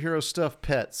superhero stuff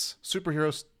pets.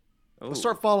 Let's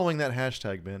start following that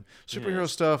hashtag, Ben. Superhero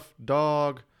stuff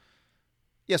dog.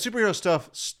 Yeah,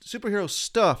 superhero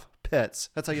stuff pets.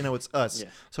 That's how you know it's us. Yeah.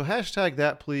 So hashtag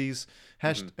that, please.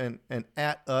 And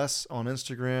at us on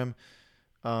Instagram.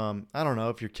 I don't know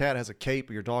if your cat has a cape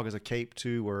or your dog has a cape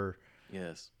too, or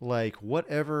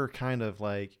whatever kind of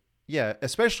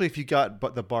especially if you got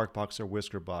the BarkBox or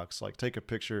WhiskerBox. Take a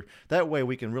picture. That way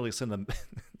we can really send them.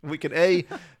 We can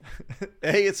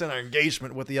it's an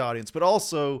engagement with the audience, but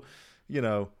also,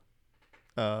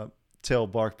 tell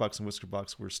BarkBox and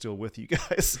WhiskerBox we're still with you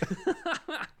guys.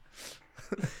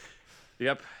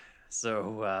 Yep.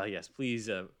 So, yes, please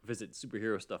visit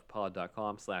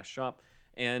superherostuffpod.com/shop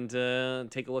and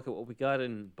take a look at what we got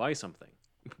and buy something.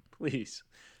 Please.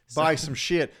 Buy some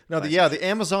shit. Now, the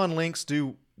Amazon links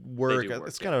do work.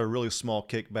 It's kind of a really small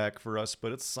kickback for us,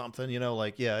 but it's something,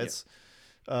 it's...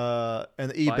 and the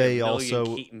eBay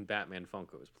also... Keaton Batman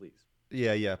Funkos, please.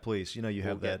 Yeah, please. You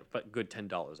have that. But good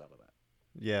 $10 out of that.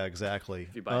 Yeah, exactly.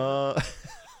 If you buy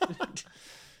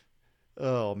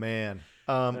oh man,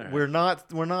 right. We're not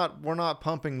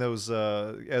pumping those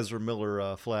Ezra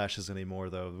Miller flashes anymore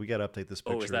though. We got to update this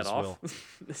picture. Oh, is that as off? Well.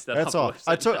 That's off.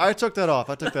 I took that off.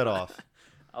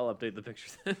 I'll update the picture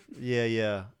then.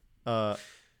 Yeah.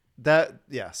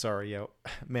 Sorry,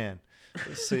 man.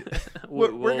 See, we're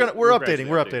updating.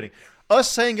 We're updating.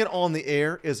 Us saying it on the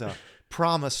air is a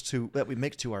promise that we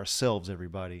make to ourselves,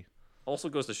 everybody. Also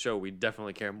goes to show we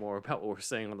definitely care more about what we're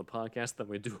saying on the podcast than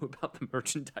we do about the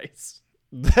merchandise.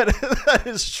 That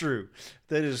is true.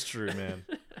 That is true, man.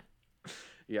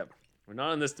 Yep. We're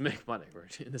not in this to make money. We're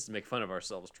in this to make fun of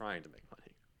ourselves trying to make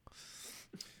money.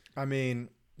 I mean,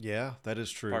 yeah, that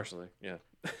is true. Partially, yeah.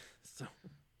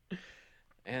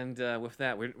 And with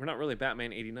that, we're not really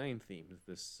Batman 89 themed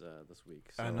this week.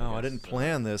 So I know. I didn't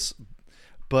plan this.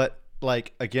 But,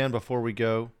 again, before we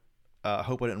go, I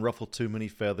hope I didn't ruffle too many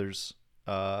feathers.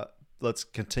 Let's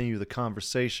continue the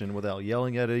conversation without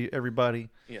yelling at everybody.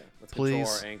 Yeah, let's please.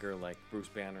 Control our anger like Bruce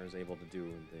Banner is able to do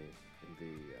in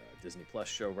the Disney Plus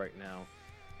show right now.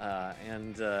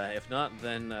 And if not,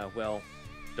 then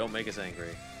don't make us angry.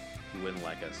 You wouldn't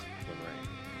like us when we're angry.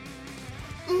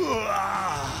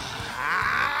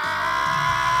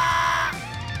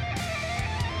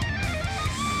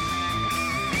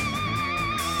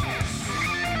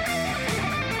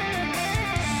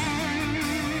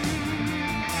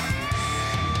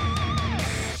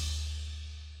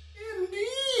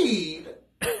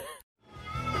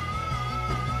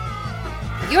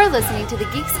 You're listening to the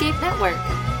Geekscape Network.